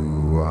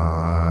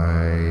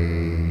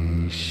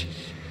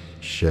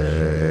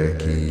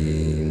Shekinah.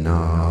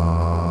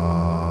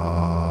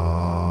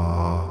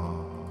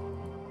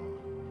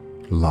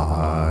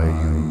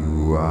 Layuai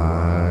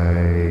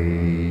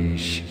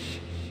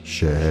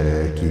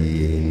Shekinah.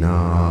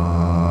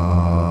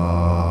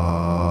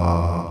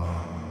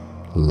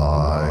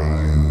 Layuai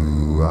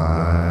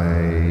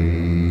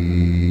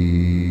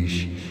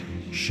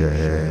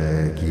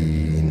Shekinah.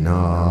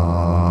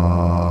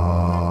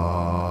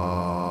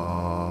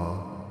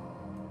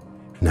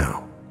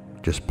 Now,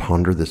 just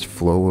ponder this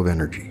flow of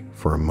energy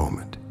for a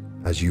moment.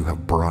 As you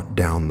have brought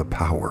down the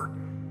power,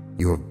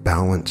 you have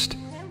balanced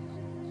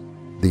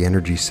the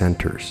energy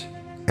centers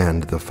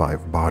and the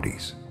 5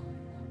 bodies.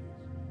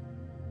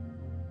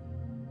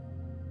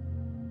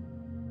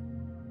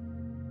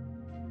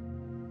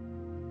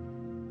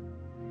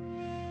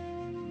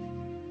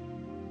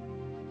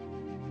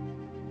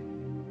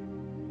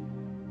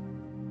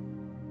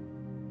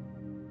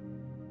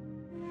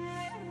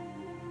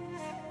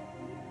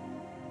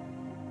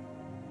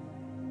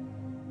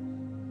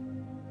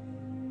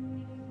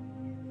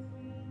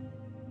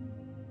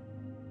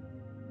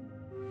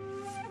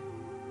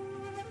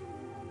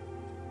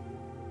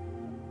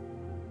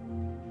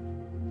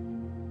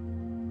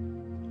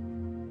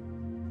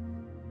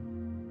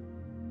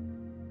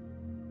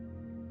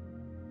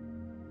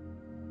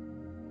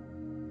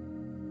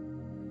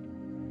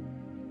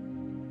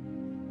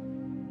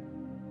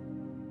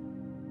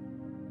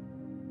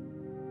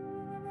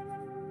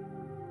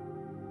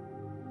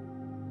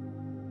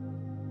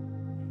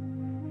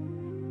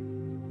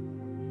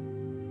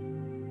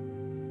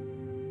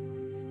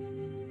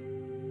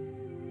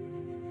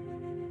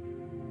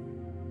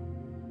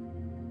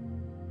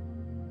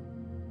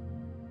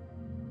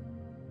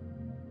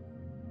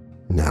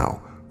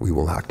 Now, we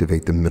will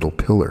activate the middle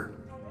pillar.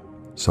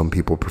 Some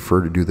people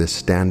prefer to do this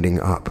standing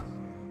up.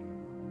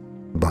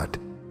 But,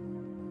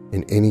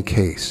 in any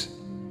case,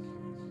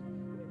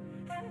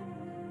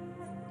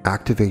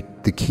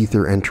 activate the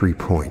Kether entry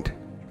point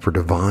for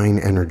divine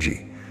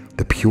energy,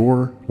 the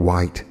pure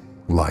white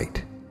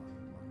light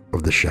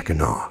of the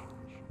Shekinah,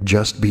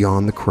 just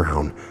beyond the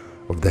crown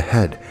of the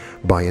head,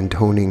 by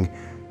intoning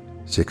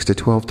 6 to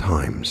 12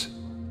 times,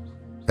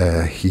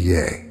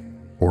 Ehyeh,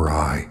 or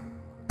I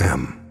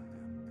am.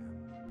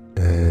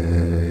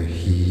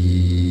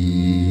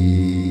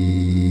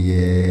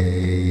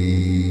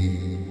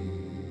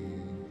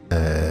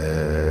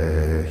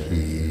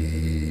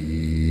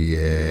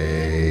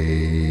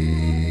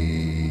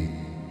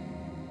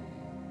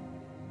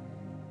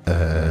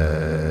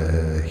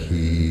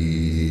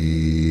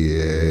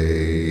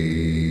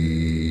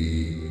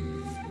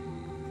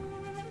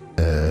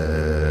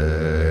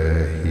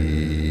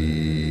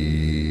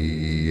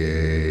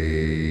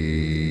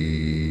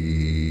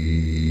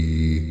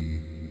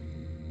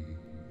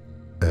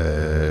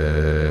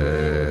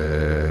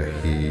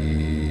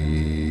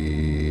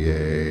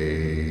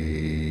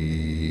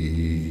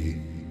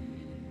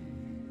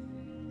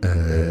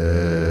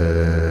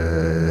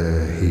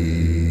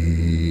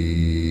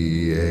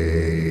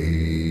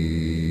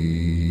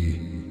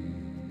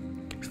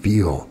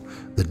 Feel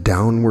the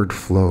downward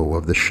flow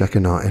of the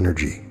Shekinah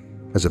energy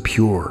as a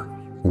pure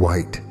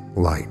white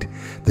light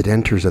that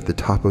enters at the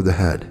top of the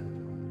head.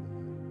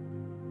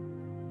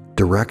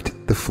 Direct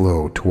the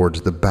flow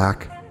towards the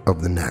back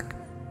of the neck,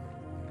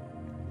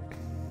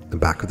 the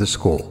back of the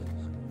skull,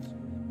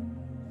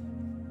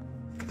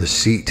 the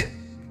seat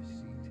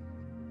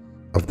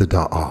of the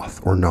Da'ath,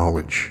 or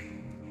knowledge,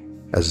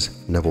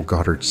 as Neville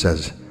Goddard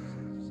says,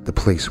 the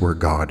place where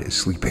God is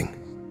sleeping.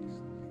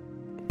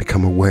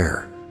 Become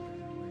aware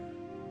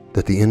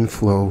that the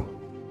inflow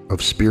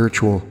of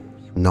spiritual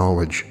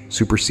knowledge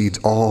supersedes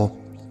all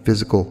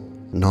physical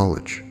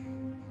knowledge.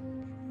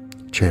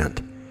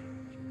 Chant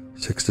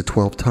 6 to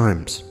 12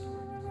 times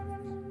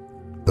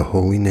the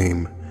holy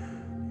name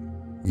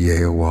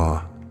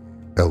Yehovah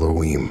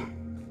Elohim.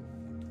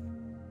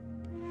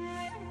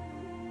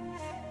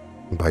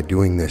 By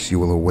doing this, you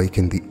will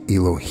awaken the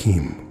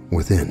Elohim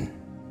within.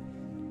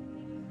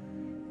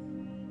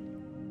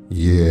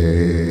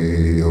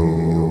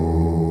 Yehovah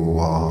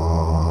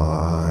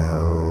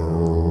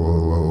Elohim.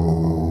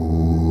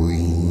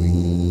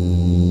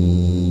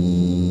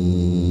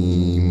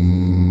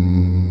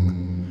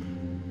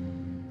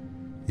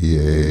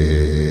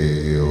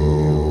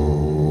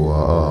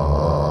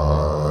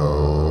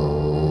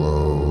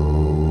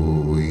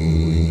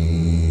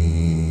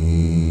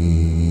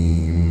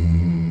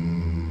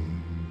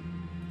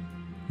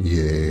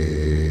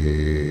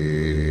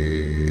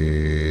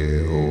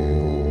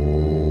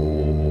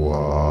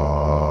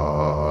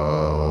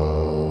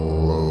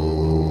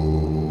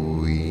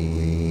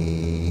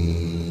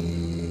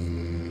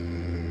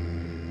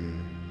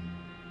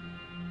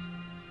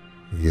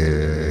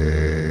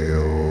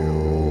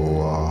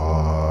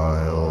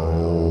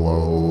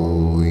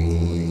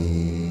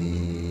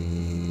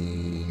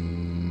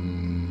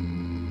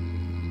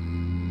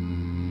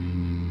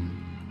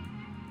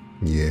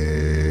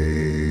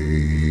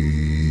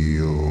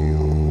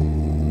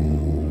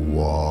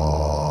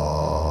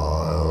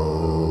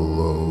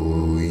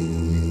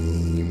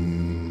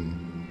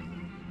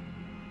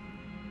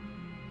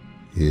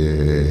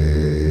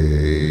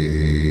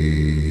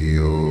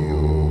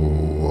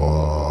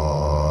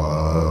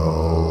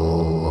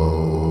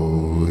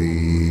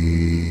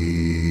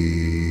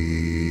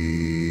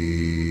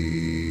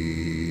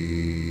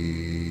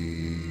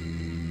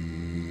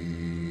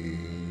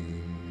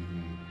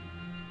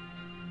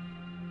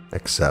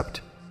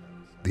 Accept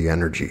the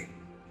energy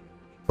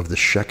of the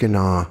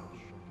Shekinah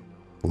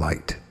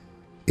light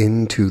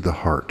into the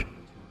heart,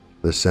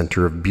 the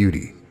center of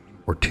beauty,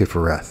 or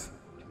Tifereth,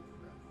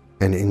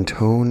 and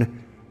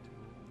intone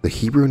the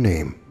Hebrew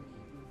name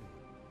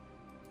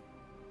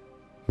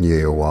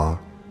Yehovah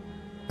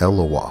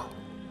Eloah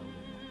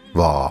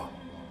Va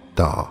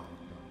Da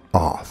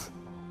Oth,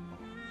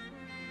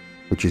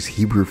 which is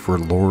Hebrew for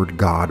Lord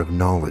God of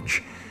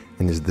knowledge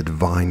and is the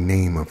divine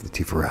name of the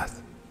Tifereth.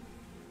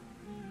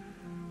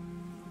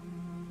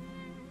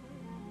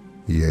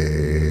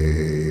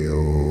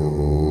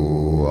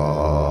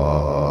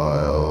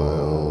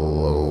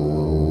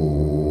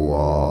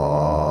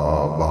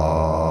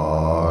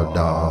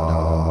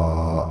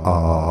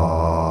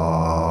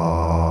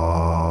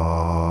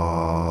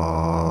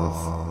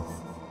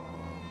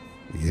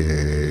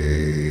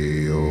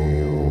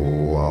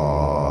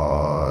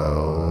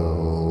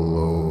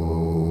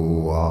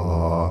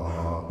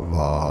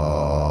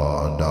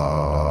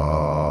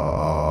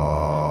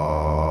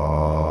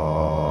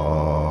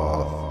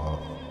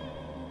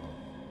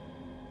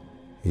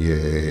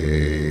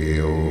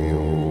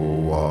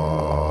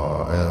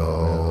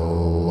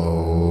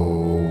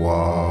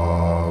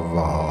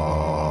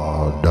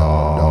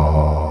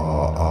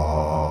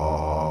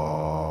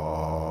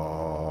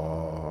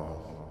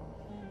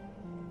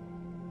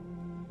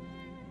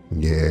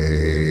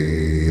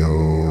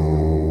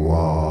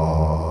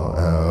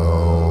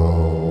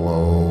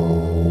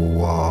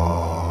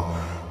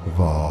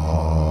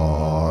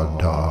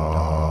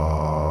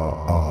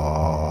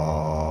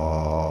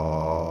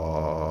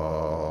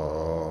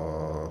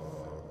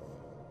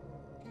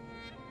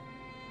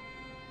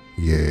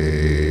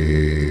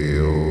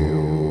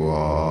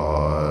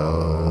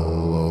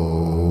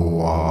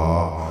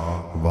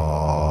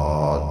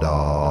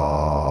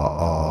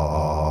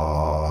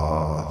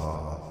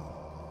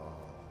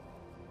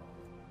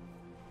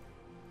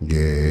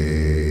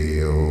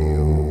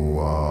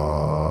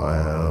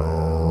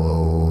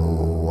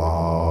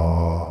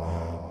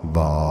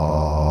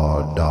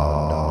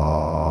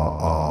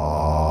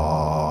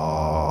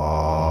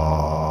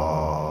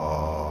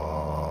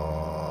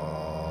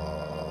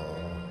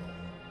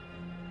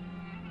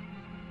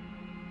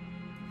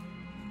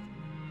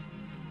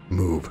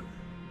 Move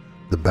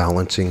the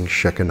balancing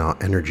Shekinah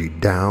energy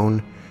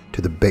down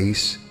to the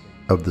base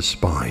of the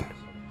spine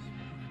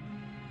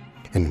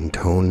and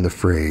intone the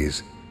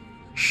phrase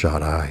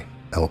Shaddai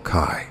El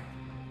Kai,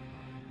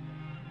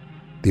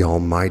 the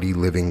Almighty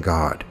Living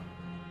God,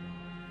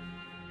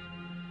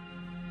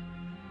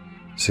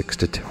 6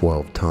 to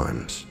 12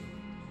 times.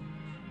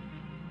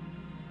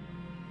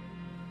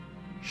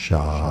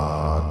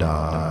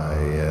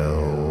 Shaddai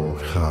El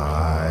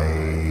Kai,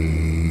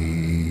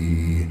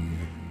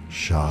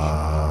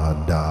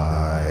 Shaddai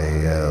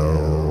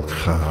El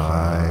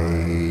Kai,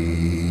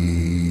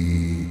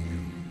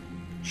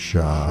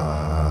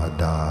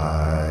 Shaddai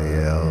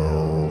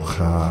El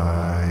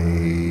Kai,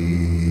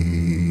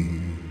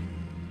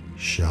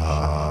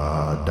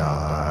 Shaddai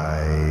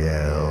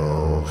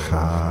El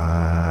Kai,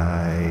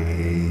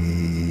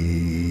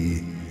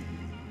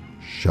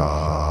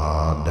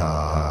 Shaddai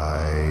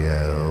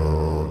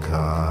El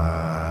Kai,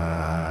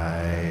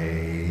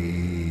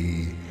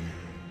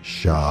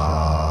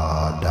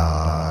 Shaddai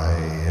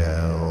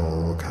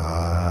El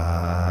Kai.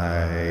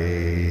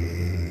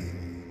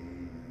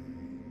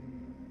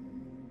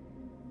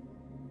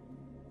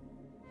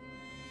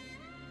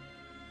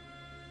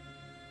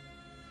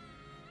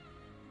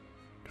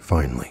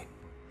 Finally,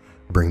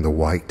 bring the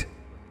white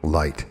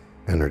light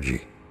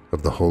energy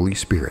of the Holy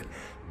Spirit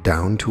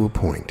down to a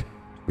point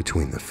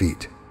between the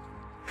feet,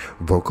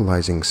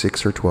 vocalizing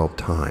 6 or 12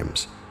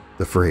 times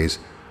the phrase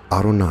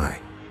Adonai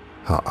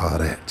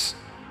Haaretz,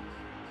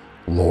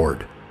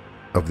 Lord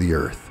of the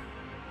earth.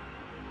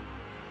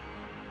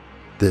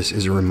 This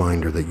is a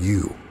reminder that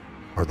you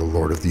are the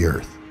Lord of the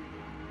earth,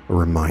 a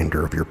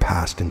reminder of your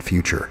past and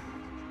future,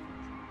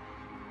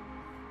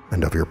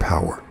 and of your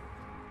power.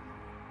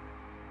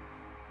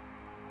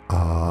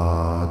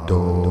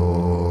 Adonai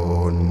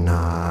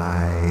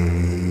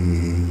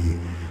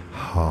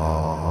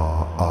Haaretz,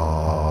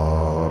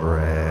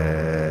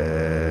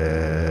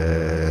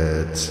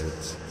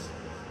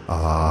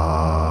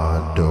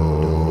 Adonai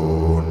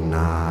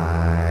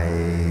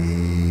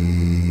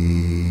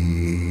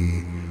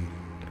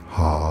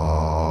Haaretz,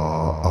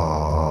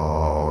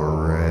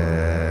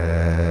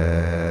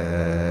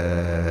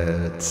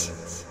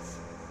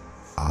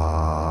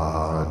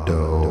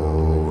 Adonai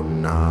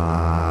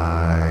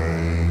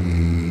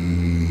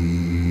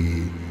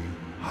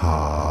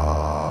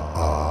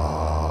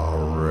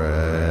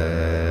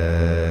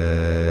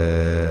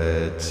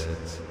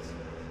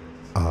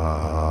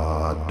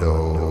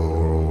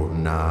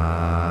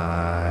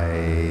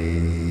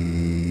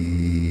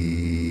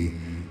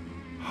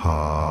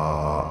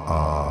Haaretz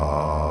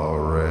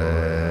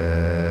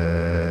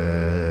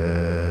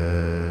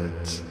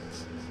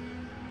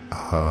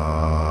Adonai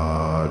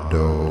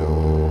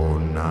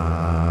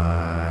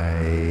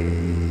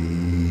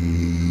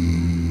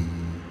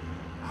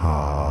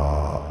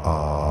Haaretz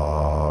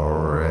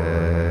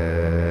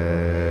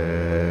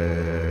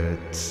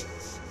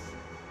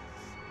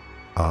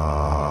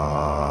Adonai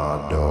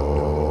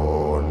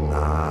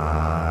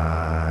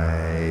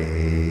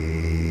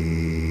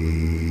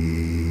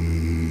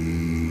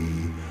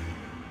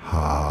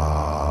Haaretz.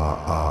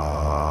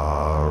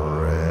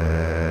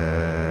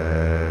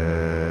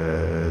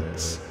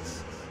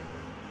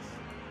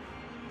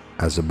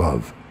 As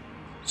above,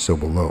 so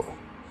below.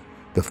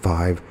 The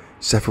 5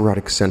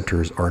 Sephirotic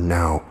centers are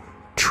now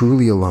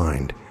truly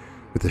aligned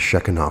with the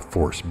Shekinah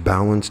force,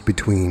 balanced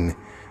between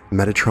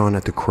Metatron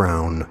at the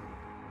crown,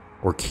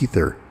 or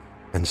Kether,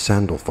 and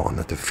Sandalphon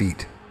at the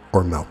feet,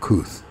 or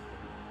Malkuth.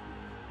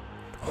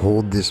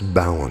 Hold this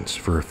balance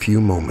for a few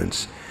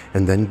moments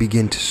and then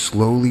begin to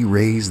slowly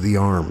raise the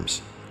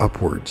arms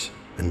upwards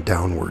and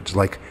downwards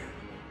like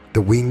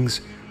the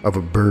wings of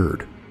a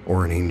bird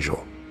or an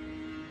angel.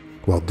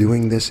 While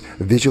doing this,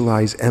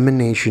 visualize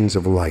emanations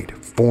of light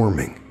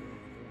forming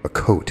a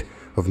coat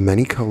of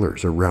many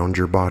colors around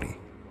your body,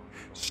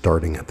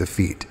 starting at the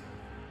feet.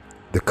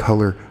 The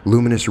color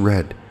luminous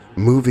red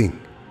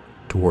moving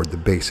toward the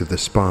base of the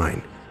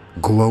spine,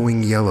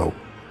 glowing yellow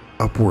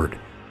upward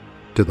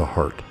to the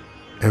heart,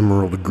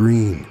 emerald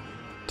green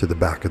to the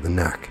back of the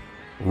neck,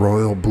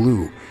 royal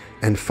blue,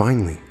 and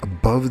finally,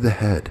 above the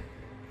head,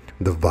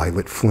 the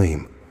violet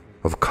flame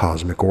of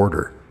cosmic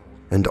order,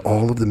 and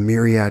all of the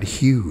myriad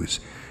hues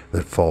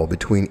that fall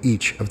between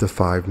each of the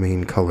 5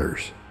 main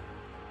colors.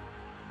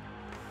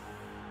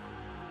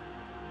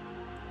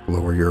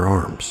 Lower your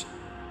arms.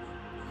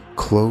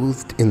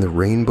 Clothed in the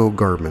rainbow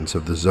garments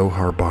of the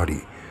Zohar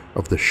body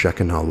of the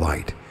Shekinah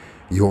light,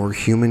 your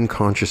human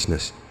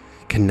consciousness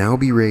can now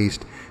be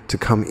raised to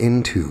come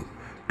into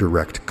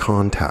direct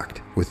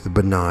contact with the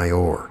B'nai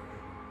Or,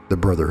 the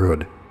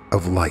Brotherhood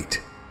of Light,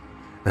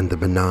 and the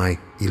B'nai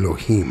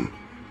Elohim,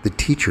 the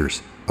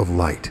Teachers of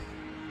Light,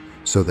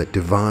 so that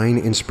divine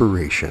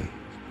inspiration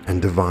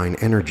and divine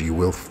energy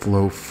will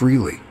flow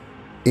freely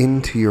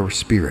into your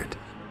spirit,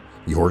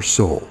 your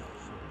soul,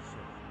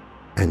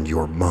 and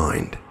your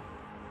mind,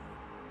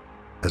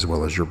 as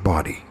well as your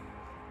body.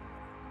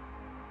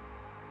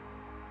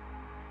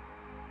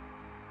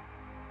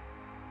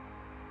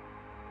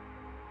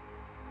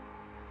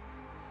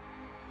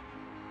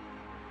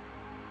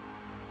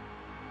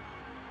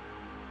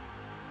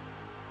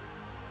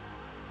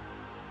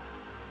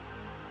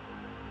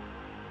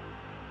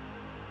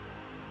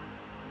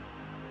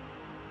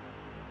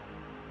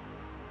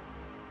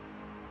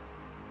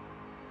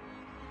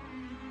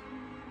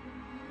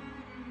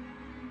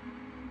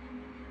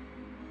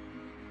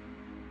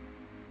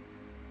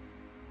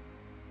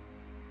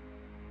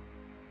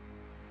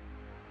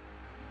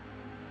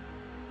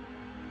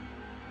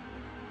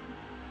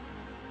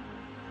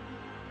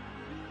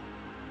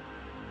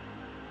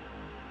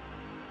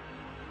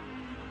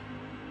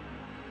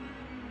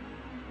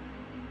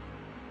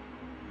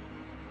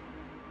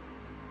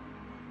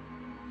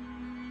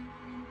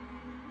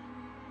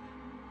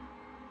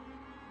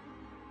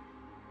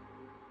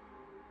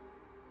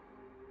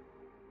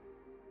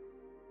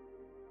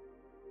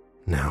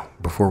 Now,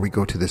 before we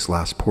go to this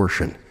last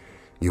portion,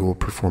 you will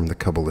perform the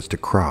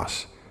Kabbalistic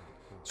cross.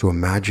 So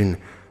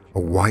imagine a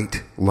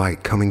white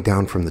light coming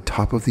down from the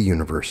top of the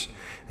universe,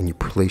 and you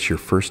place your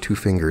first 2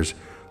 fingers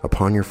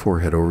upon your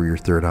forehead over your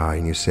third eye,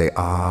 and you say,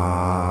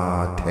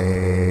 attain.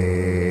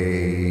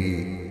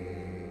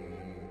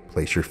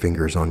 Place your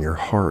fingers on your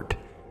heart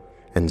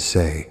and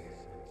say,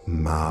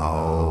 Malkuth.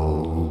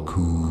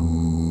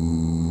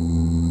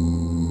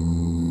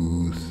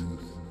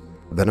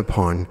 Then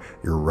upon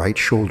your right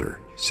shoulder,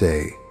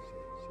 say,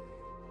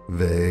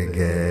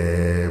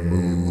 Vegemura.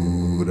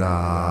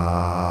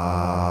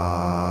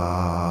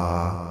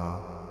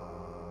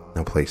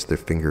 Now place the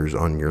fingers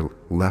on your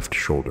left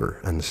shoulder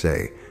and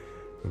say,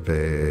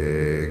 Vegedula.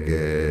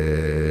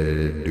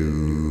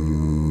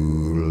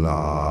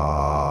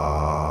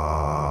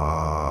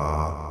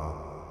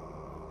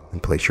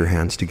 And place your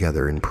hands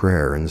together in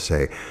prayer and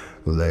say,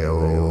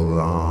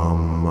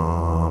 Leolam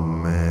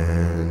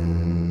Amen.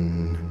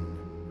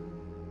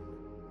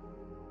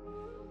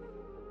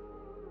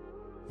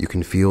 You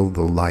can feel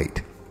the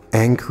light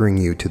anchoring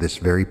you to this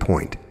very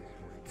point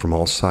from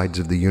all sides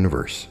of the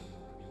universe.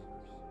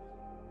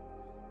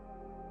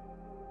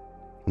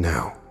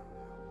 Now,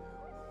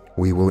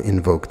 we will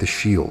invoke the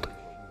shield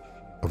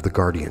of the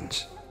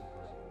guardians.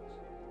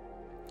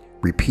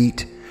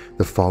 Repeat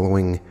the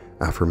following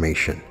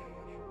affirmation.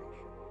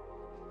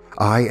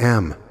 I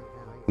am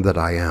that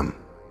I am.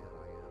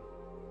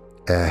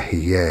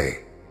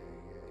 Ehyeh,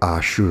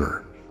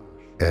 Ashur,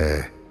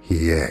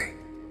 Ehyeh.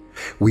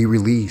 We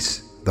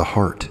release the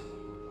heart,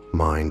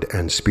 mind,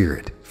 and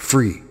spirit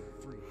free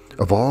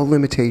of all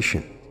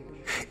limitation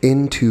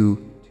into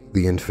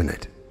the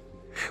infinite.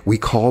 We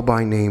call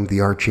by name the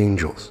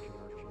archangels,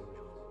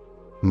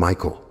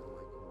 Michael,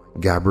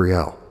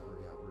 Gabriel,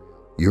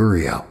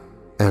 Uriel,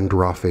 and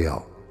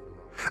Raphael.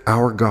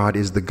 Our God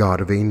is the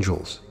God of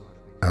angels.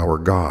 Our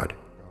God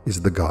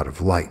is the God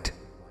of light,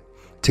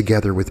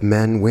 together with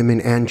men,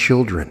 women, and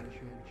children,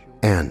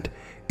 and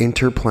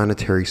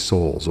interplanetary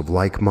souls of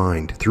like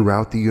mind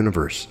throughout the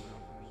universe.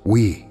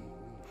 We,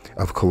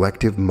 of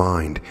collective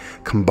mind,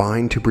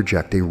 combine to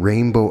project a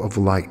rainbow of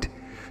light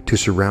to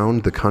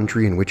surround the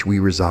country in which we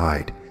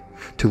reside,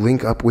 to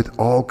link up with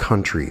all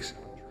countries,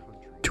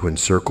 to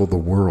encircle the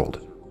world,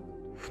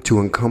 to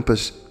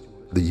encompass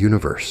the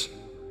universe.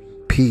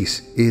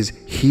 Peace is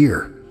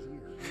here.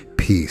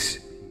 Peace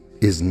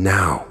is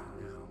now.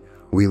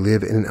 We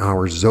live in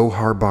our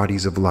Zohar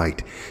bodies of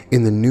light,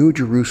 in the New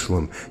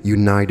Jerusalem,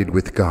 united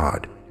with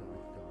God.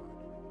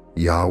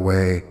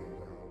 Yahweh,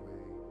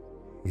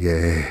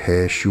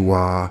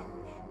 Yeshua,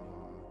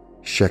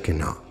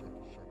 Shekinah,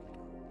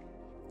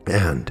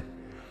 and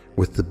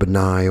with the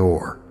B'nai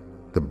Or,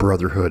 the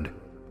Brotherhood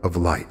of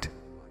Light.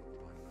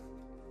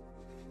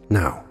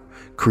 Now,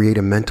 create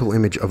a mental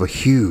image of a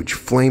huge,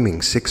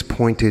 flaming,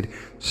 six-pointed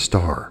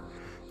star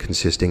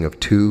consisting of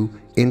two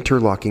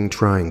interlocking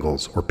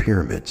triangles or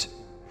pyramids.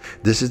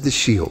 This is the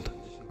shield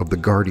of the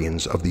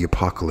guardians of the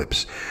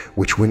apocalypse,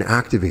 which, when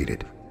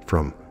activated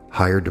from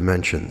higher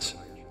dimensions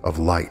of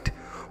light,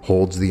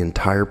 holds the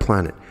entire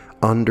planet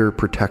under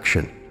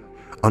protection.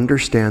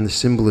 Understand the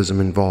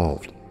symbolism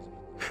involved.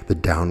 The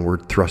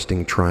downward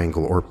thrusting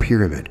triangle or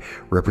pyramid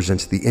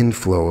represents the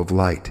inflow of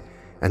light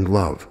and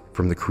love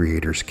from the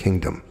Creator's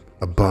kingdom.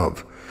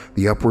 Above,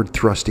 the upward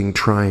thrusting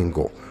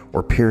triangle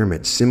or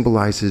pyramid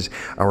symbolizes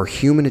our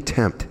human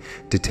attempt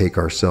to take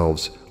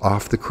ourselves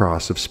off the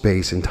cross of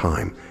space and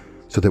time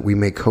so that we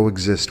may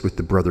coexist with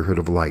the Brotherhood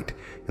of Light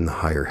in the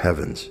higher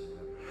heavens.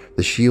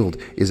 The shield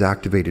is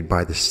activated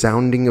by the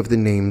sounding of the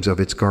names of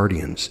its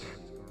guardians.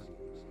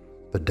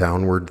 The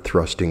downward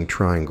thrusting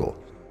triangle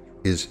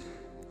is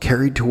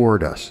carried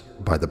toward us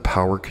by the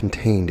power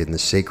contained in the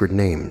sacred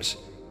names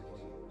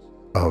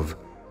of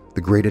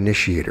the Great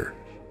Initiator,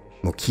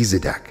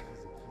 Melchizedek,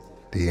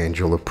 the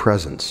Angel of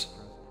Presence,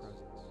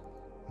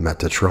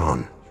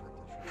 Metatron,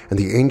 and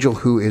the angel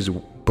who is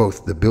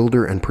both the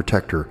builder and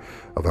protector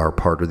of our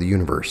part of the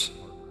universe,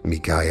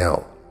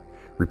 Michael.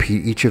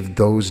 Repeat each of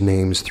those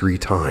names 3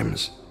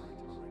 times.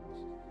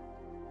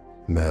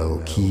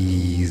 Melchizedek,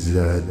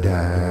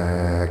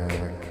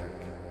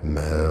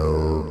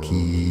 Melchizedek,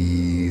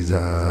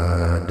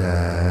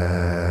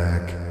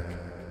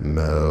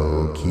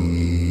 Melchizedek,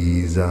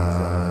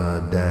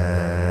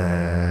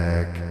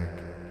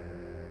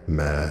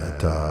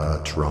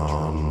 Metatron,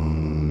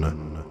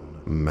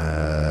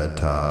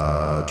 Metatron,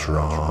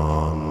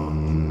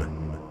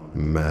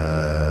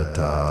 Metatron,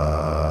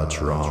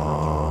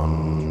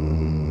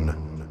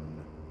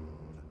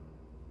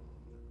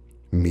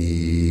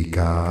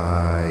 Michael,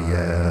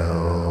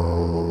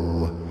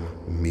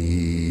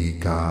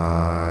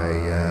 Michael,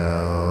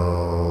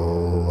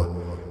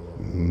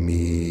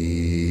 Michael.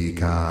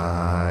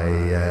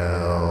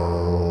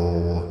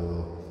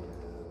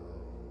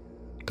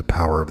 The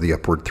power of the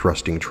upward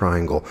thrusting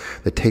triangle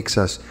that takes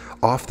us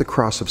off the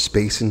cross of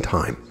space and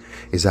time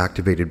is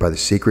activated by the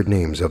sacred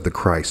names of the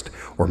Christ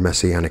or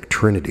Messianic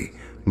Trinity,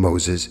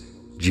 Moses,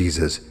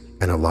 Jesus,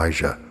 and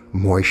Elijah,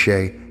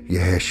 Moshe,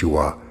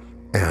 Yeshua,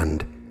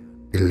 and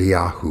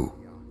Eliyahu.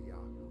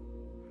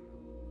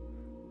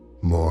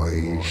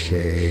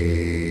 Moshe,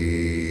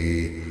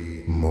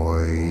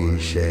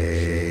 Moshe,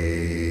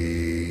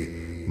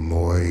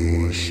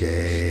 Moshe,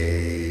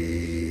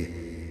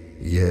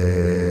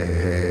 Yeshua,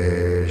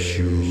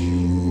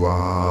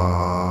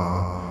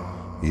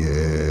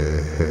 Yeshua,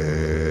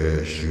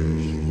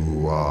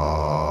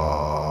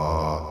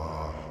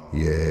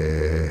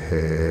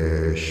 Yeshua,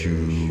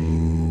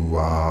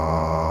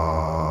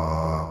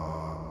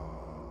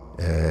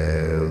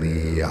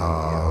 Eliyahu,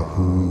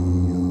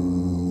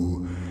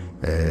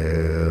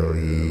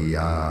 Eliyahu,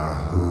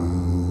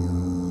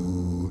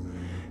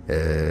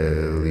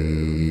 Eliyahu.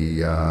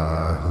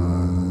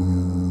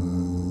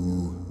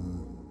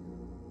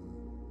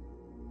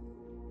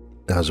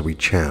 As we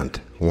chant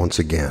once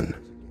again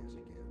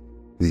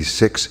these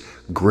 6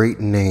 great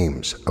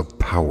names of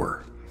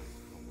power,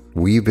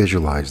 we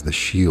visualize the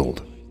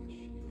shield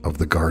of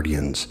the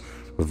guardians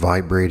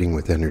vibrating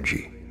with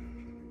energy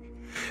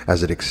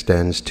as it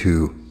extends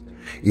to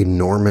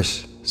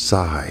enormous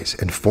size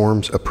and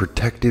forms a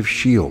protective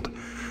shield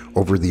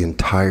over the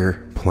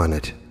entire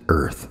planet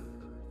Earth.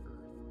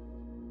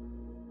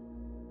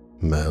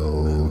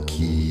 Melchizedek,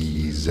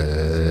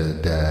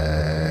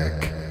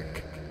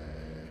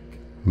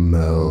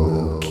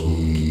 Melchizedek,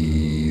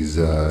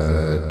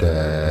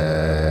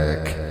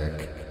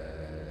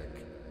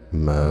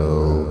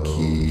 Melchizedek,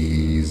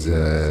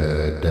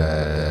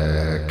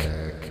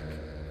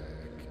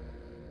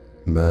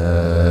 Metatron,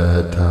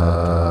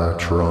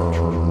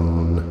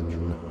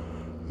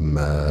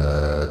 Metatron,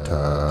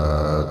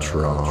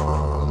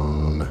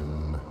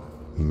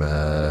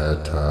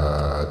 Metatron,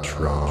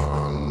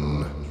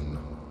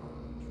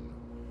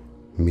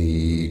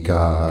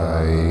 Michael,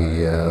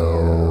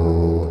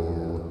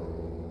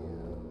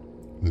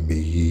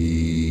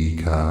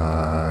 Mikael,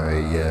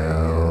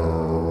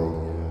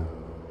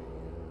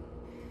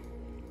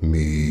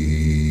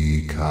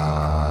 Mikael,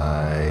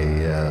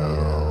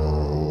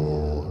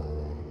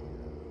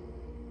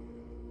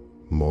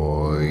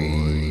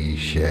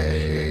 Moishe,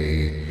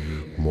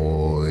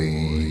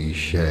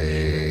 Moishe,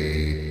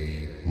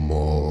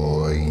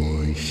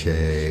 Moishe,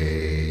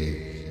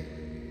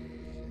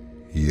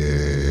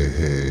 Yeshua,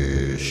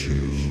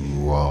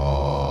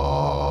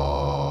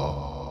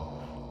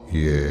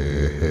 Yeshua,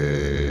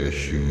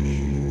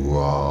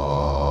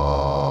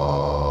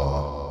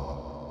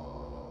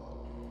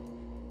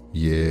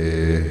 Yeshua,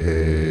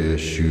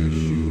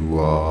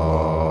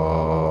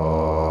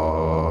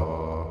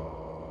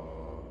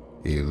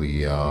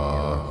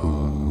 Eliyahu,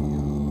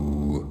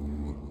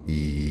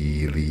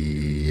 Eliyahu,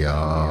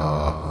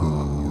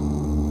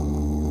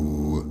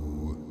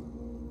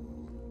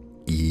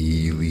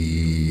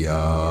 Eliyahu.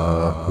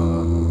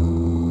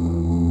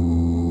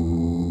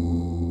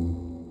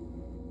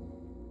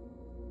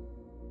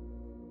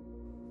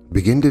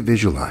 Begin to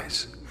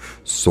visualize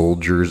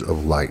soldiers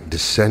of light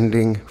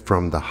descending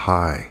from the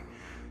high.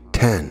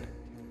 10,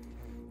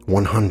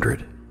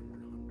 100,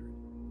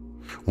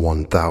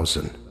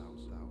 1,000,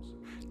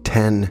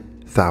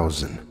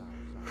 10,000,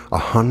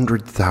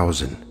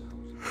 100,000,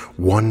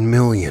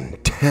 1,000,000,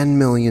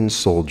 10,000,000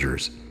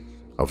 soldiers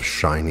of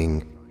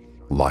shining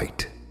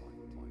light.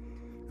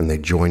 And they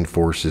join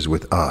forces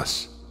with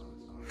us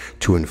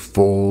to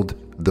enfold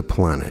the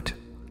planet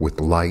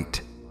with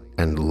light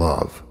and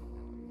love.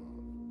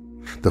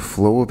 The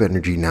flow of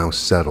energy now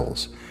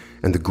settles,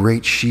 and the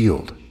great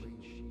shield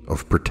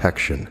of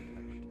protection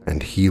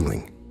and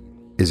healing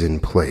is in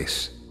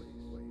place,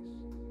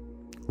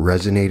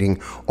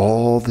 resonating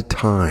all the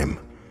time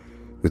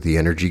with the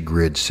energy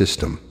grid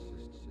system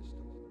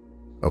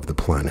of the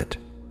planet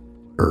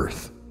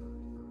Earth,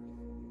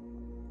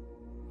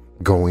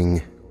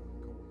 going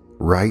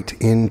right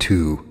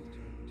into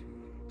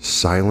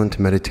silent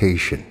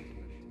meditation.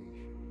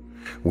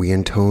 We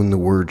intone the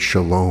word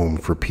shalom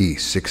for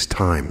peace 6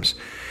 times,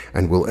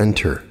 and we'll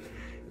enter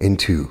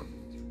into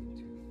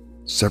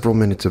several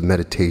minutes of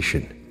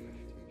meditation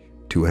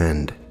to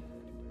end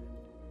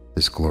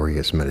this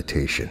glorious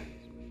meditation.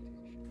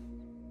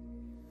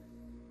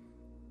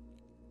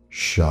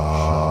 Shalom.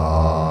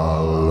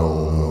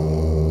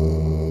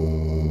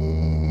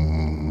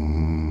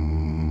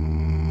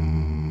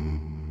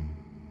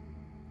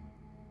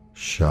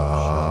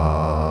 Shalom.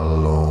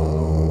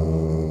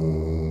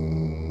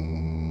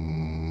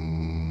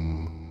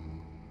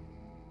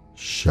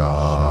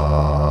 Shalom.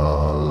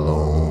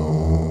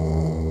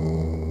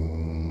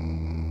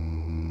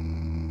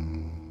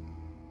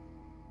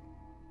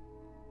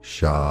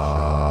 Shalom.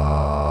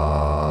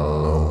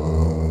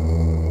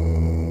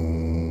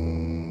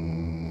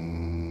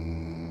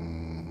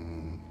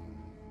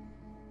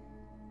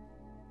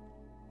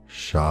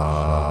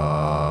 Shalom.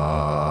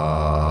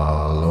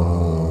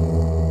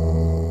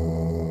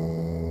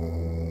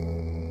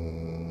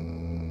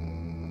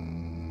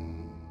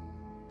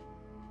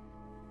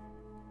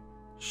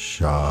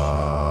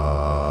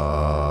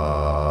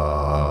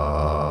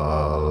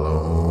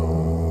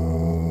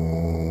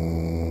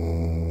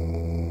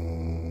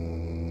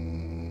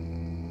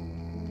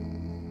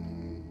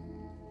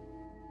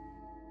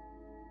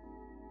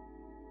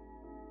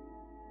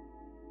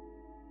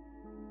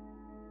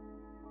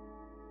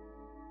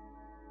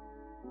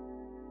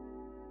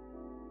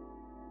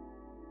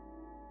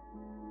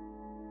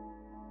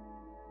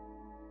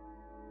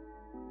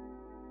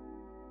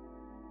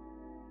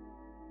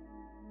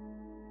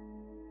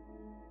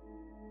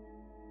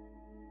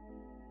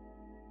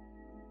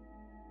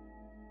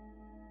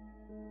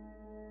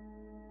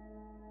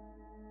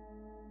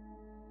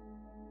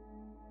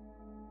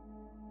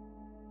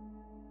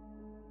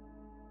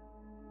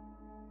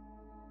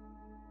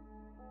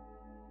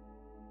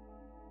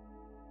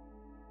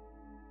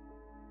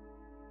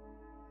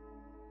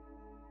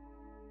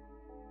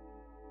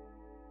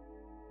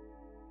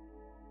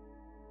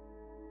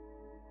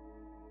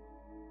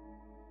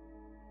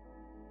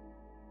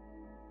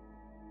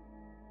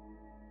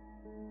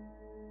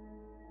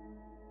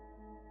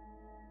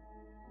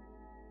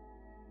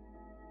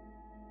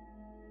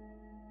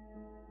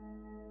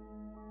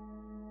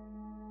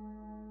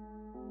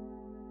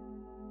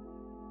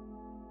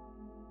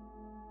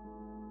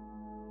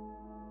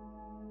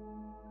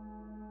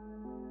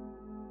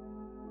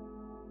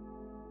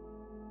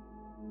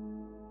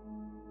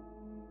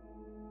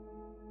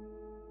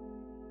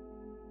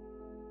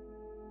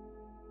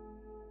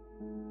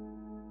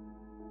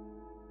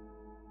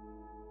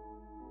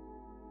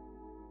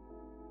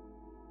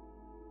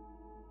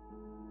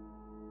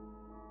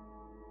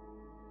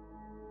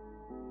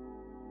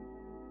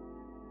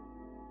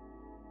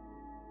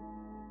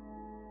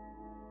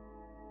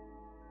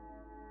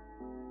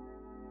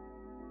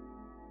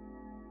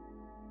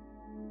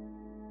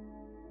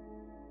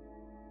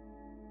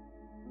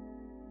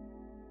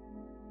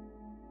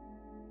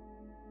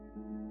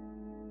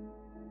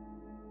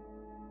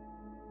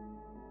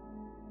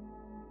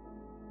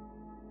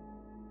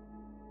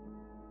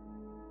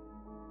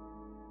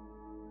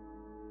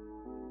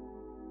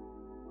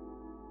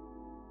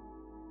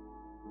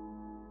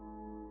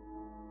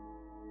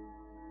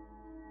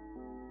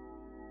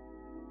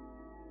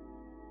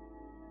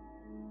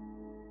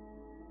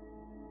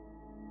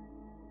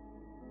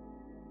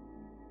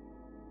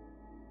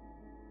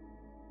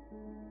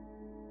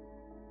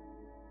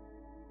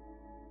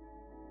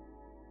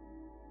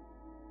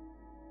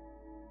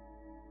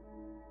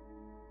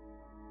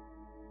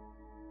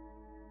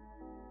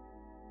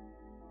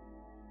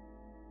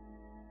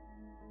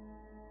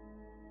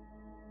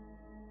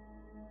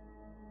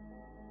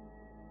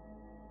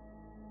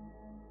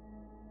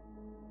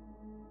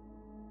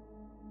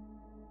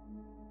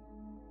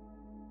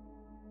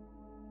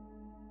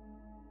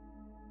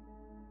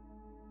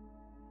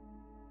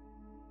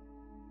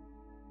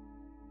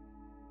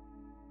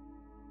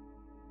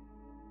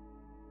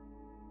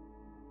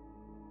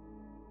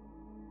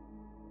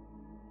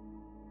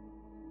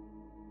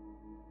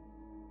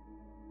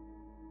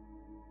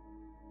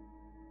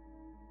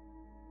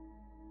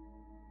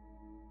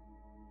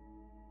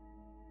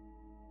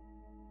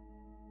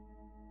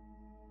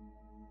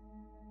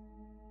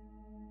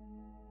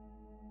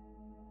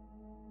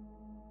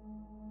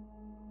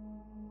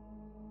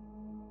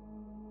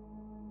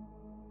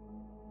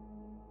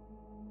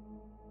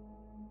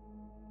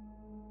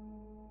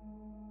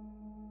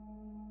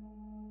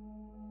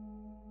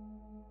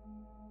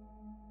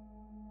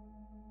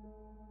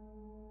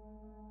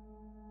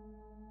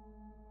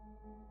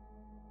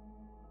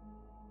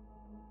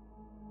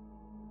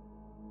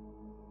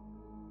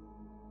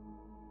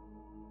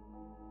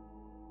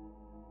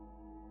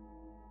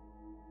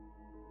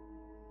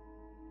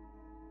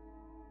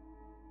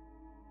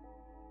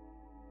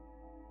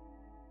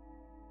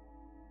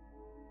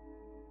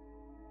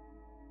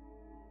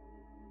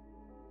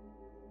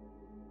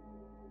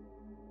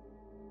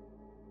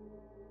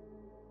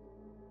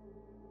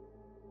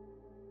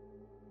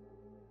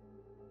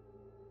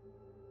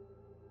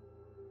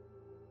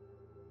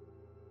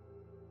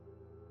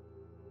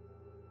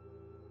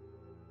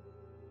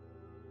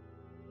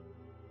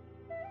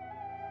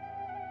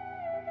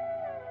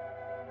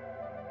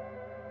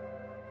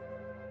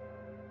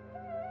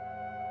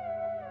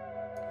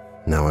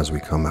 Now as we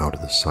come out of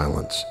the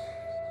silence,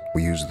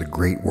 we use the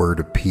great word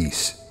of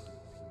peace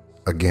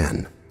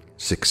again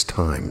 6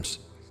 times.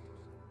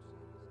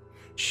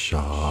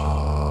 Shalom.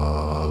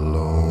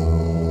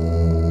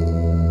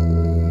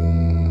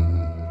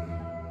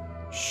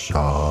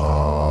 Shalom.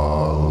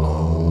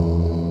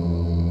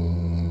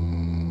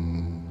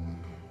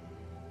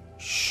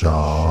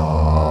 Shalom.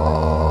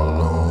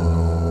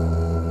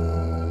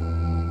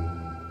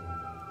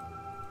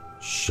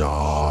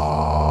 Shalom.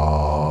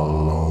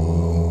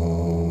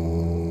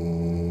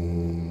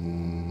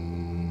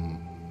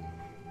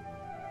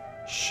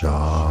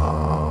 Shalom.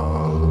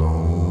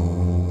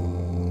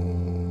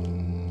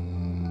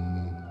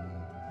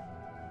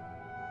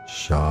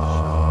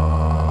 Shalom.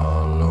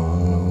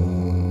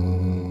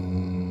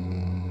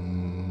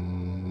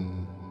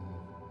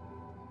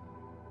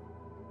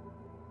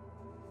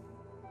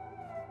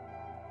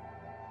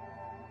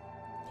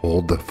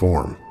 Hold the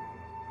form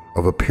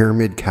of a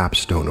pyramid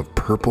capstone of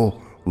purple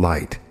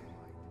light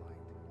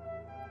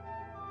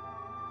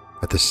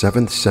at the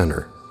 7th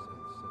center,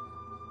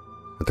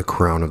 at the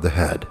crown of the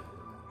head.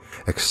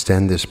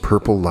 Extend this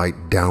purple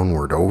light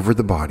downward over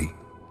the body,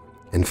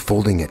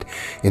 enfolding it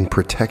in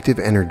protective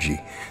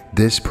energy.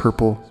 This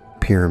purple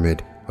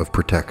pyramid of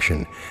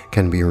protection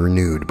can be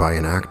renewed by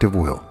an act of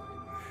will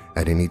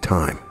at any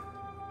time.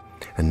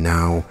 And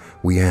now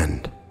we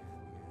end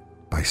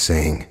by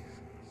saying,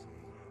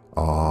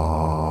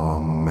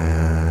 Amen.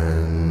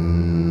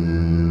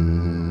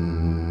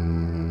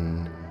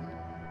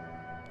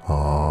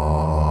 Amen.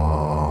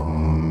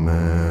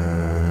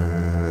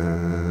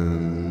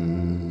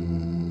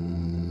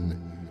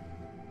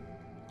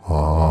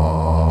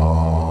 Amen.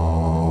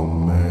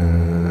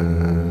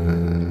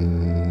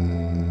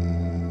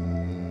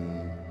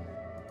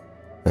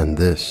 And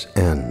this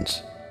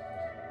ends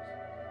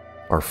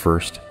our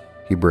first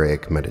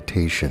Hebraic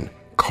meditation,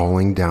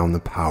 calling down the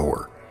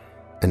power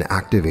and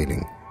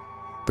activating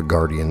the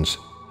guardian's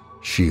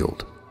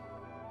shield.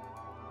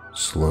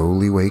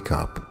 Slowly wake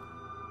up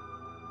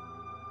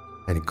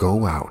and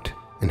go out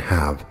and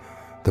have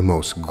the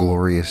most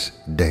glorious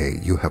day.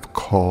 You have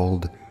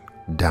called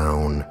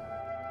down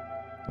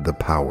the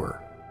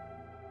power,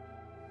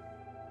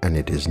 and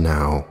it is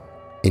now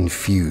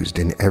infused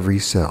in every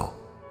cell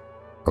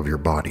of your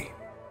body.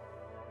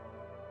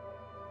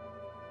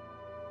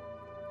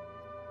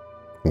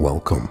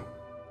 Welcome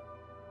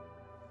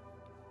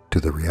to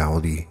the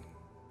reality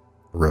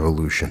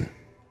revolution.